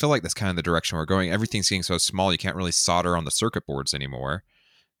I feel like that's kind of the direction we're going. Everything's getting so small, you can't really solder on the circuit boards anymore.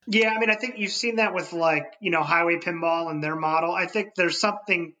 Yeah, I mean, I think you've seen that with like, Highway Pinball and their model. I think there's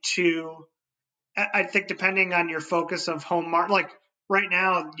something to, I think depending on your focus of home market, like right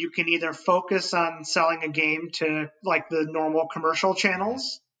now you can either focus on selling a game to like the normal commercial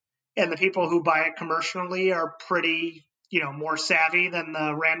channels, and the people who buy it commercially are pretty, more savvy than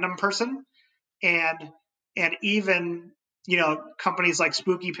the random person. And even, companies like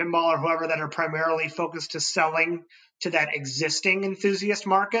Spooky Pinball or whoever that are primarily focused to selling to that existing enthusiast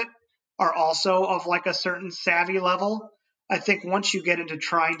market are also of like a certain savvy level. I think once you get into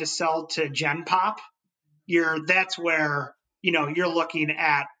trying to sell to Gen Pop, that's where, you're looking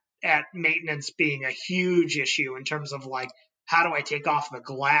at maintenance being a huge issue in terms of like, how do I take off the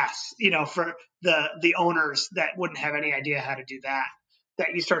glass, for the owners that wouldn't have any idea how to do that. That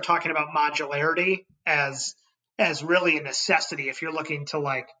you start talking about modularity as really a necessity if you're looking to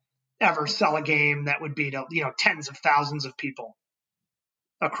like ever sell a game that would be to, tens of thousands of people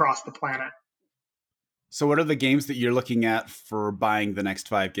across the planet. So what are the games that you're looking at for buying the next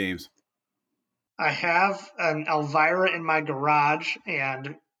 5 games? I have an Elvira in my garage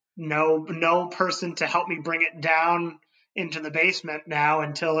and no person to help me bring it down into the basement now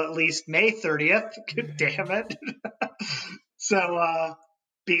until at least May 30th. Good damn it. So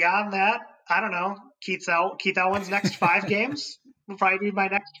beyond that, I don't know. Keith Elwin's next 5 games will probably be my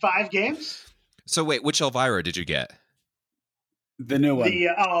next 5 games. So wait, which Elvira did you get? The new one.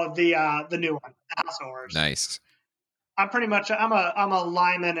 The new one, House of Horrors. Nice. I'm a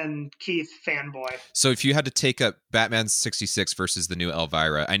Lyman and Keith fanboy. So if you had to take up Batman 66 versus the new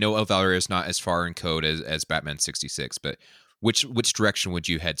Elvira, I know Elvira is not as far in code as Batman 66, but which direction would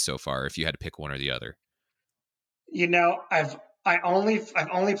you head so far if you had to pick one or the other? I've only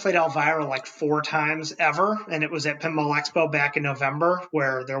played Elvira like 4 times ever, and it was at Pinball Expo back in November,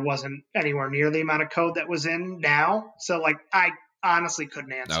 where there wasn't anywhere near the amount of code that was in now. So like I honestly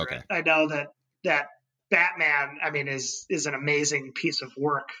couldn't answer it. I know that Batman, I mean, is an amazing piece of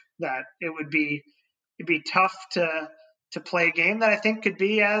work. That it'd be tough to play a game that I think could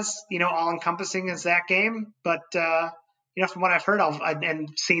be as all encompassing as that game. But from what I've heard and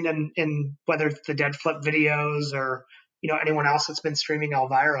seen in whether it's the Dead Flip videos or anyone else that's been streaming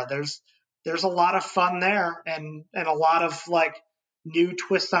Elvira, there's a lot of fun there and a lot of like new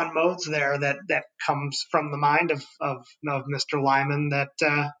twists on modes there that comes from the mind of Mr. Lyman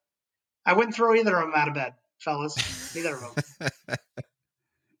that I wouldn't throw either of them out of bed, fellas. Neither of them.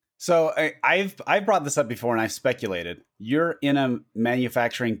 So I've brought this up before and I've speculated. You're in a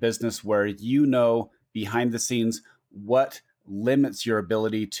manufacturing business where behind the scenes what limits your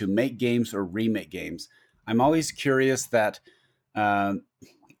ability to make games or remake games. I'm always curious that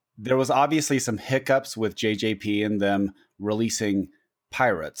there was obviously some hiccups with JJP and them releasing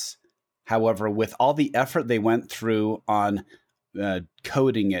Pirates. However, with all the effort they went through on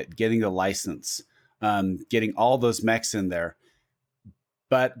coding it, getting the license, getting all those mechs in there,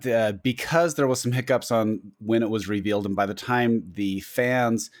 but because there was some hiccups on when it was revealed, and by the time the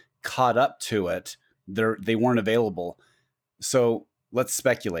fans caught up to it, they weren't available. So let's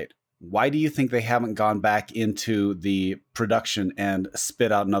speculate. Why do you think they haven't gone back into the production and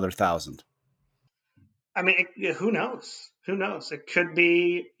spit out another 1,000? I mean, who knows? Who knows? It could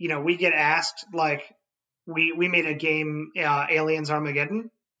be, we get asked, like, we made a game, Aliens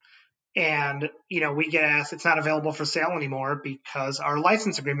Armageddon, and, we get asked, it's not available for sale anymore because our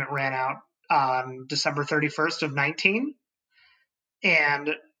license agreement ran out on December 31st of 19.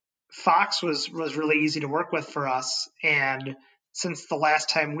 And Fox was really easy to work with for us, and since the last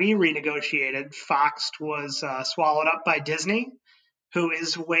time we renegotiated, Fox was swallowed up by Disney, who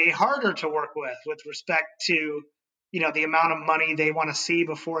is way harder to work with respect to the amount of money they want to see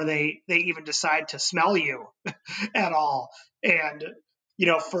before they even decide to smell you at all. And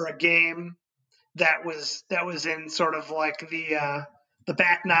for a game that was in sort of like the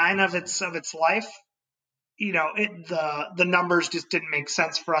back nine of its life, the numbers just didn't make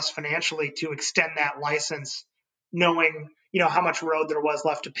sense for us financially to extend that license, knowing how much road there was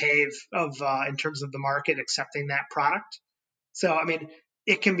left to pave in terms of the market accepting that product. So I mean,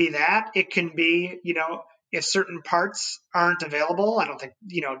 it can be that. It can be if certain parts aren't available. I don't think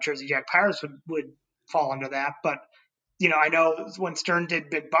Jersey Jack Pirates would fall under that, but I know when Stern did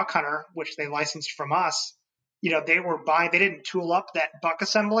Big Buck Hunter, which they licensed from us, they didn't tool up that buck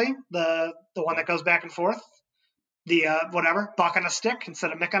assembly, the one that goes back and forth, the buck on a stick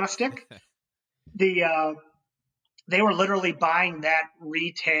instead of Mick on a stick. They were literally buying that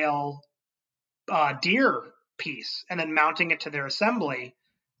retail deer piece and then mounting it to their assembly.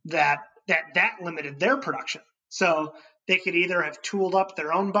 That limited their production. So they could either have tooled up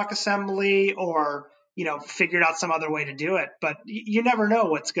their own buck assembly or figured out some other way to do it. But you never know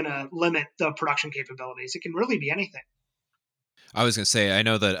what's going to limit the production capabilities. It can really be anything. I was going to say, I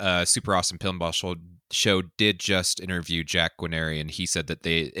know that Super Awesome Pinball Show did just interview Jack Guarnieri, and he said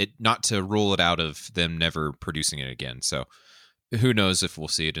that not to rule it out of them never producing it again. So who knows if we'll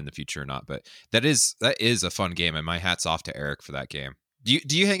see it in the future or not. But that is a fun game, and my hat's off to Eric for that game.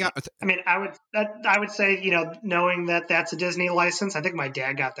 Do you hang out with? I mean, I would say knowing that that's a Disney license, I think my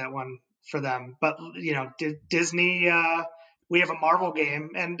dad got that one for them. But Disney, we have a Marvel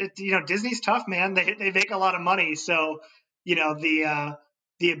game, and Disney's tough, man. They make a lot of money, so the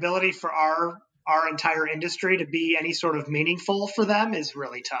ability for our entire industry to be any sort of meaningful for them is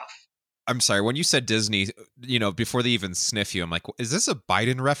really tough. I'm sorry, when you said Disney, before they even sniff you, I'm like, is this a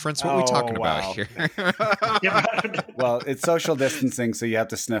Biden reference? What are we talking about here? Well, it's social distancing, so you have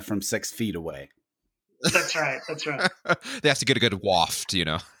to sniff from 6 feet away. That's right. They have to get a good waft,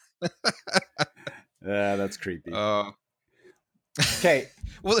 That's creepy. Okay.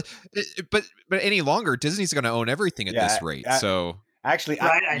 Well, but any longer, Disney's going to own everything at this rate. So actually,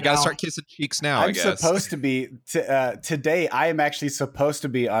 you got to start kissing cheeks now. I guess. Supposed to be today. I am actually supposed to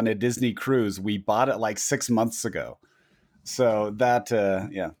be on a Disney cruise. We bought it like 6 months ago, so that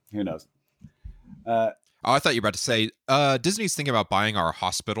who knows? I thought you were about to say Disney's thinking about buying our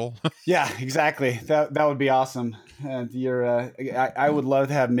hospital. Yeah, exactly. That would be awesome. And I would love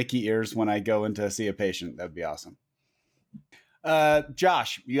to have Mickey ears when I go in to see a patient. That'd be awesome.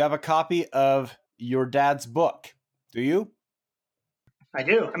 Josh, you have a copy of your dad's book, do you? I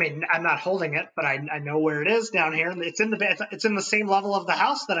do. I mean, I'm not holding it, but I know where it is down here. It's in the same level of the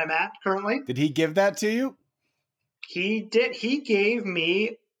house that I'm at currently. Did he give that to you? He did. He gave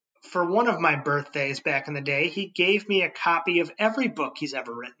me, for one of my birthdays back in the day, he gave me a copy of every book he's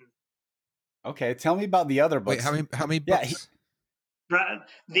ever written. Okay, tell me about the other books. Wait, how many books?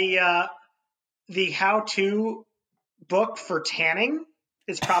 The how-to book for tanning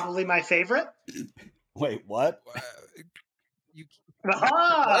is probably my favorite. Wait, what?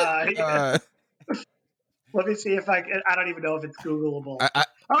 Let me see if I don't even know if it's Googleable.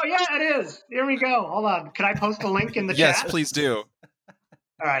 Oh yeah, it is. Here we go. Hold on. Can I post a link in the chat? Yes, please do.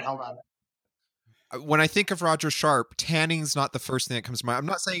 All right, hold on. When I think of Roger Sharp, tanning's not the first thing that comes to mind. I'm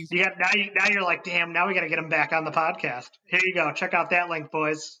not saying. Yeah, now you're like, damn. Now we got to get him back on the podcast. Here you go. Check out that link,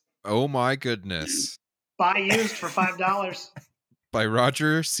 boys. Oh my goodness. Buy used for $5. By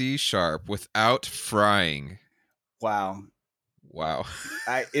Roger C. Sharp, without frying. Wow.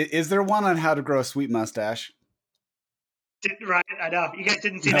 Is there one on how to grow a sweet mustache? Right, I know. You guys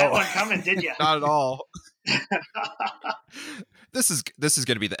didn't see that one coming, did you? Not at all. This is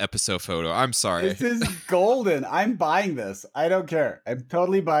going to be the episode photo. I'm sorry. This is golden. I'm buying this. I don't care. I'm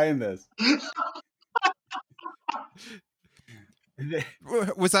totally buying this.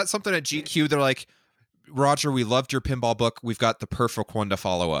 Was that something at GQ? They're like, Roger, we loved your pinball book. We've got the perfect one to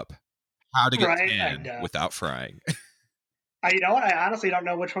follow up. How to get tan without frying. You know what? I honestly don't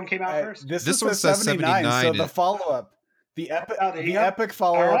know which one came out first. This one says 79. So the follow-up, the epic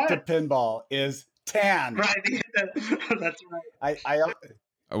follow-up to pinball is tan. Right. That's right. I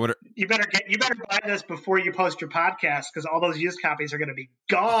wonder. You better buy this before you post your podcast, because all those used copies are going to be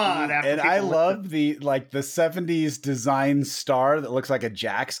gone. After and I love the 70s design star that looks like a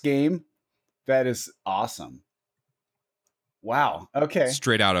Jax game. That is awesome. Wow. Okay.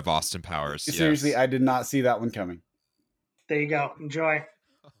 Straight out of Austin Powers. Seriously, yes. I did not see that one coming. There you go. Enjoy.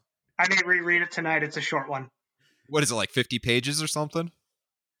 I may reread it tonight. It's a short one. What is it, like 50 pages or something?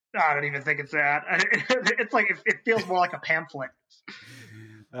 I don't even think it's that. It's like it feels more like a pamphlet.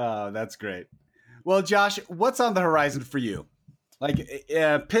 Oh, that's great. Well, Josh, what's on the horizon for you? Like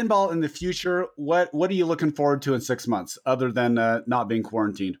pinball in the future, what are you looking forward to in 6 months other than not being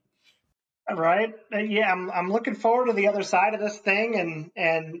quarantined? Right? Yeah, I'm looking forward to the other side of this thing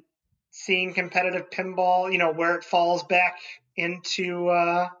and seeing competitive pinball. Where it falls back into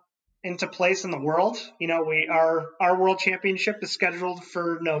place in the world. Our world championship is scheduled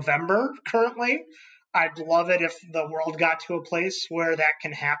for November currently. I'd love it if the world got to a place where that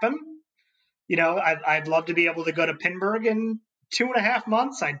can happen. I'd love to be able to go to Pinburg in 2.5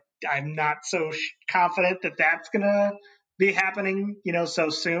 months. I'm not so confident that that's gonna be happening, so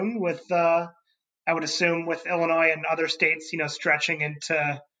soon. With I would assume with Illinois and other states, stretching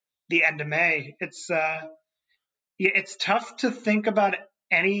into the end of May. It's tough to think about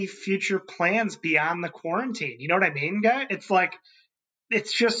any future plans beyond the quarantine. You know what I mean, guy? It's like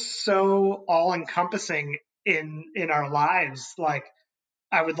it's just so all encompassing in our lives. Like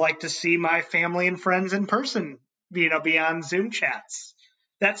I would like to see my family and friends in person, beyond Zoom chats.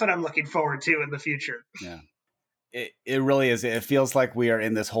 That's what I'm looking forward to in the future. Yeah, it really is. It feels like we are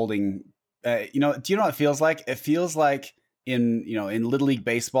in this holding. Do you know what it feels like? It feels like in Little League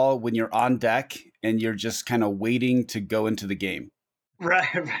baseball when you're on deck and you're just kind of waiting to go into the game. Right,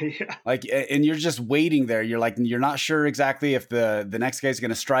 yeah. Like, and you're just waiting there. You're like, you're not sure exactly if the next guy's going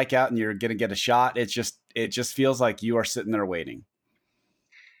to strike out and you're going to get a shot. It just feels like you are sitting there waiting.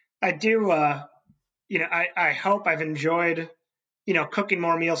 I do. I hope I've enjoyed, cooking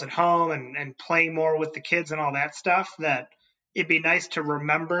more meals at home and playing more with the kids and all that stuff. That it'd be nice to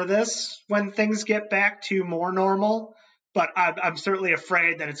remember this when things get back to more normal. But I'm certainly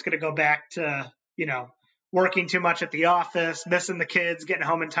afraid that it's going to go back to, working too much at the office, missing the kids, getting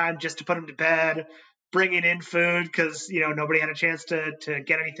home in time just to put them to bed, bringing in food because, nobody had a chance to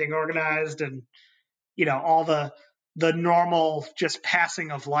get anything organized and, all the normal just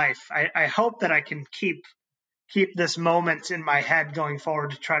passing of life. I hope that I can keep this moment in my head going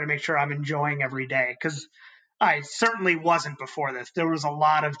forward to try to make sure I'm enjoying every day because I certainly wasn't before this. There was a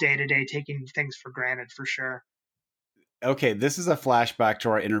lot of day-to-day taking things for granted for sure. Okay, this is a flashback to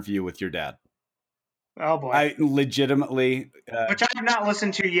our interview with your dad. Oh boy. I legitimately which I have not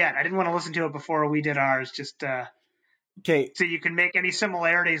listened to yet. I didn't want to listen to it before we did ours, just okay. So you can make any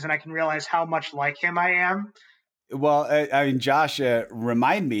similarities and I can realize how much like him I am. Well, I mean, Josh,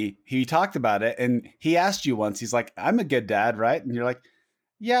 remind me, he talked about it and he asked you once, he's like, I'm a good dad, right? And you're like,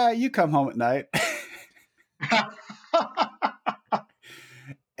 yeah, you come home at night.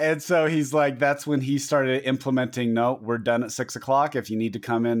 And so he's like, that's when he started implementing, no, we're done at 6:00. If you need to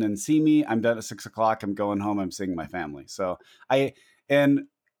come in and see me, I'm done at 6:00. I'm going home. I'm seeing my family. So and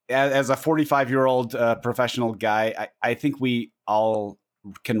as a 45-year-old professional guy, I think we all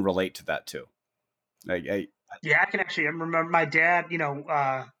can relate to that too. Yeah, I can actually remember my dad,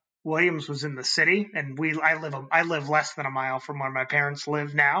 Williams was in the city and I live less than a mile from where my parents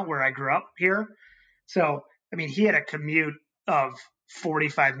live now, where I grew up here. So, I mean, he had a commute of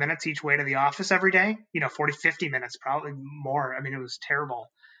 45 minutes each way to the office every day, 40, 50 minutes, probably more. I mean, it was terrible.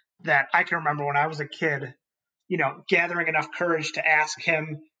 That I can remember when I was a kid, gathering enough courage to ask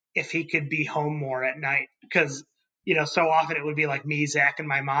him if he could be home more at night. Because, so often it would be like me, Zach, and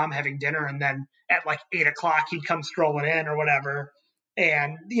my mom having dinner. And then at like 8:00, he'd come strolling in or whatever.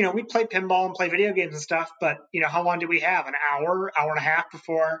 And, we'd play pinball and play video games and stuff. But, how long did we have? An hour, hour and a half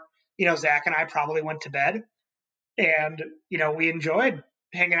before, Zach and I probably went to bed. And, we enjoyed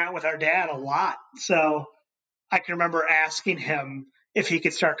hanging out with our dad a lot. So I can remember asking him if he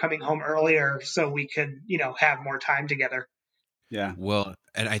could start coming home earlier so we could, have more time together. Yeah. Well,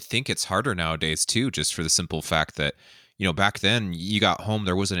 and I think it's harder nowadays too, just for the simple fact that, back then you got home,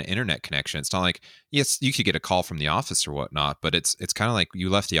 there wasn't an internet connection. It's not like, yes, you could get a call from the office or whatnot, but it's kind of like you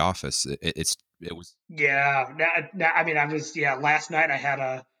left the office. It was. Yeah. I mean, last night I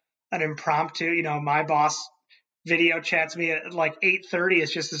had an impromptu, my boss video chats me at like 8:30.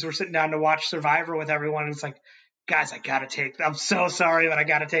 It's just as we're sitting down to watch Survivor with everyone. And it's like, guys, I'm so sorry, but I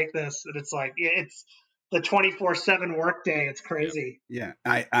got to take this. And it's like, it's the 24/7 workday. It's crazy. Yeah.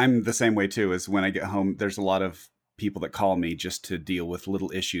 I'm the same way too, is when I get home, there's a lot of people that call me just to deal with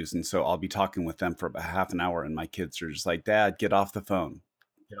little issues. And so I'll be talking with them for about half an hour and my kids are just like, Dad, get off the phone.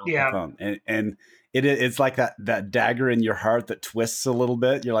 Get off the phone. And it's like that dagger in your heart that twists a little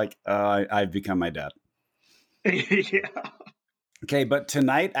bit. You're like, I've become my dad. Yeah. Okay, but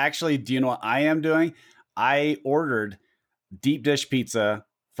tonight, actually, do you know what I am doing? I ordered deep dish pizza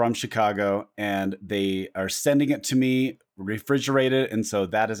from Chicago, and they are sending it to me refrigerated, and so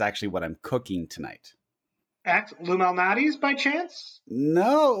that is actually what I'm cooking tonight. Lou Malnati's by chance?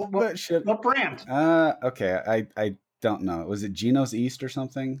 No, but should. What brand? Okay. I don't know. Was it Geno's East or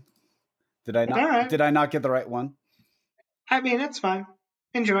something? Did I not? All right. Did I not get the right one? I mean, it's fine.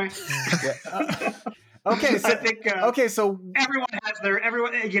 Enjoy. Yeah. Okay. So, I think. So everyone has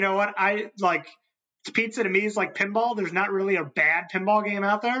everyone. You know what? I like. Pizza to me is like pinball. There's not really a bad pinball game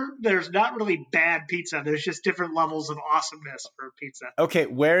out there. There's not really bad pizza. There's just different levels of awesomeness for pizza. Okay,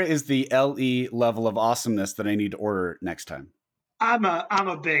 where is the LE level of awesomeness that I need to order next time? I'm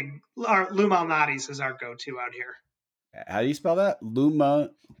a big Lou Malnati's is our go-to out here. How do you spell that? Luma.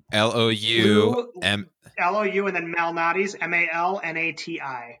 LOUM. LOU and then Malnati's,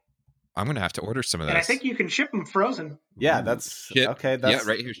 MALNATI. I'm gonna have to order some of that. And I think you can ship them frozen. Yeah, that's okay. That's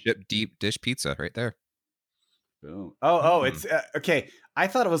right here. Ship deep dish pizza right there. Boom. Oh, it's okay. I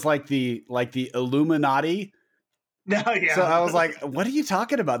thought it was like the Illuminati. No, yeah. So I was like, what are you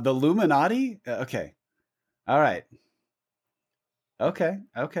talking about? The Illuminati? Okay. All right. Okay.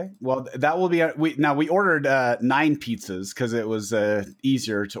 Well, that will be we ordered 9 pizzas because it was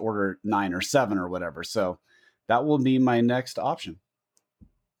easier to order 9 or 7 or whatever. So that will be my next option.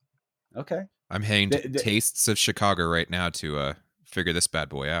 Okay. I'm heading to Tastes of Chicago right now to figure this bad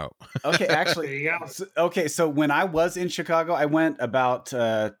boy out. Okay, actually, so when I was in Chicago, I went about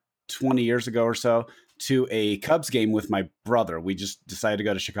 20 years ago or so to a Cubs game with my brother. We just decided to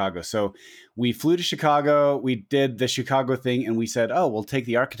go to Chicago. So we flew to Chicago, we did the Chicago thing, and we said, oh, we'll take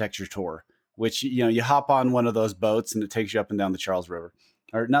the architecture tour, which, you hop on one of those boats and it takes you up and down the Charles River.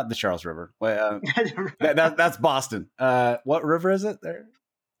 Or not the Charles River. That's Boston. What river is it there?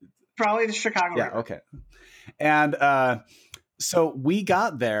 Probably the Chicago River. Okay. And so we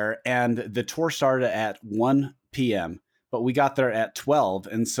got there and the tour started at 1 p.m., but we got there at 12.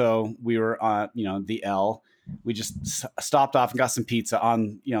 And so we were on, the L. We just stopped off and got some pizza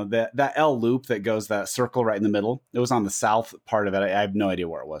on, that L loop that goes that circle right in the middle. It was on the south part of it. I have no idea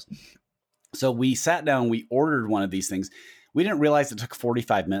where it was. So we sat down, we ordered one of these things. We didn't realize it took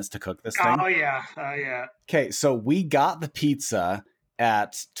 45 minutes to cook this thing. Oh, yeah. Yeah. Okay. So we got the pizza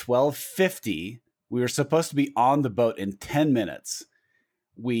at 12:50. We were supposed to be on the boat in 10 minutes.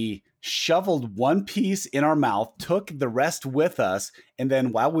 We shoveled one piece in our mouth, took the rest with us, and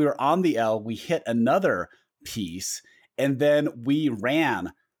then while we were on the L, we hit another piece, and then we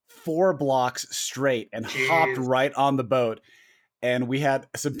ran 4 blocks straight and hopped right on the boat. And we had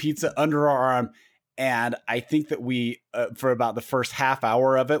some pizza under our arm. And I think that we, for about the first half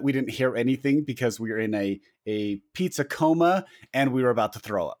hour of it, we didn't hear anything because we were in a pizza coma and we were about to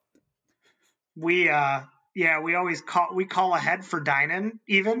throw up. We always call ahead for dine-in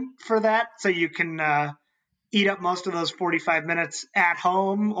even for that. So you can eat up most of those 45 minutes at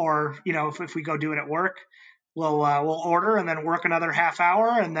home, or, if we go do it at work, we'll order and then work another half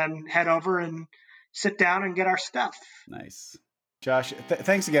hour and then head over and sit down and get our stuff. Nice. Josh,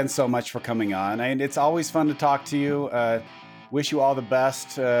 thanks again so much for coming on. And it's always fun to talk to you. Wish you all the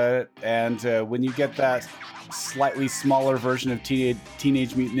best. And when you get that slightly smaller version of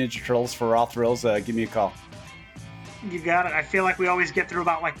Teenage Mutant Ninja Turtles for Raw Thrills, give me a call. You got it. I feel like we always get through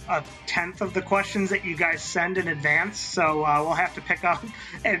about like a 10th of the questions that you guys send in advance. So we'll have to pick up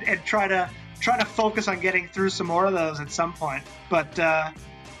and try to focus on getting through some more of those at some point. But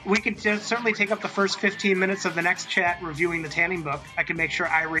we can certainly take up the first 15 minutes of the next chat reviewing the tanning book. I can make sure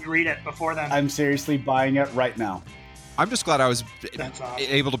I reread it before then. I'm seriously buying it right now. I'm just glad I was awesome.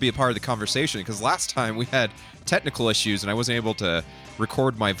 able to be a part of the conversation, because last time we had technical issues and I wasn't able to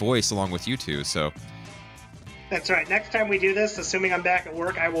record my voice along with you two. So that's right. Next time we do this, assuming I'm back at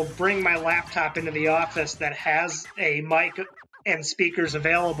work, I will bring my laptop into the office that has a mic and speakers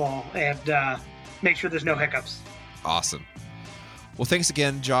available and make sure there's no hiccups. Awesome. Well, thanks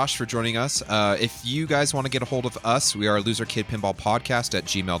again, Josh, for joining us. If you guys want to get a hold of us, we are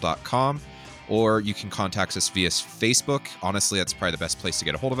loserkidpinballpodcast@gmail.com, or you can contact us via Facebook. Honestly, that's probably the best place to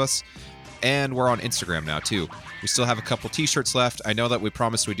get a hold of us. And we're on Instagram now, too. We still have a couple t-shirts left. I know that we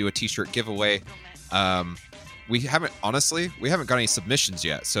promised we'd do a t-shirt giveaway. We haven't got any submissions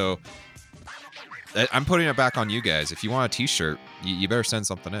yet, so I'm putting it back on you guys. If you want a t-shirt, you better send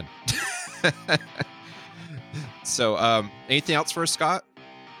something in. So, anything else for us, Scott?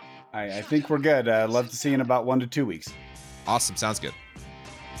 I think we're good. Love to see you in about 1 to 2 weeks. Awesome. Sounds good.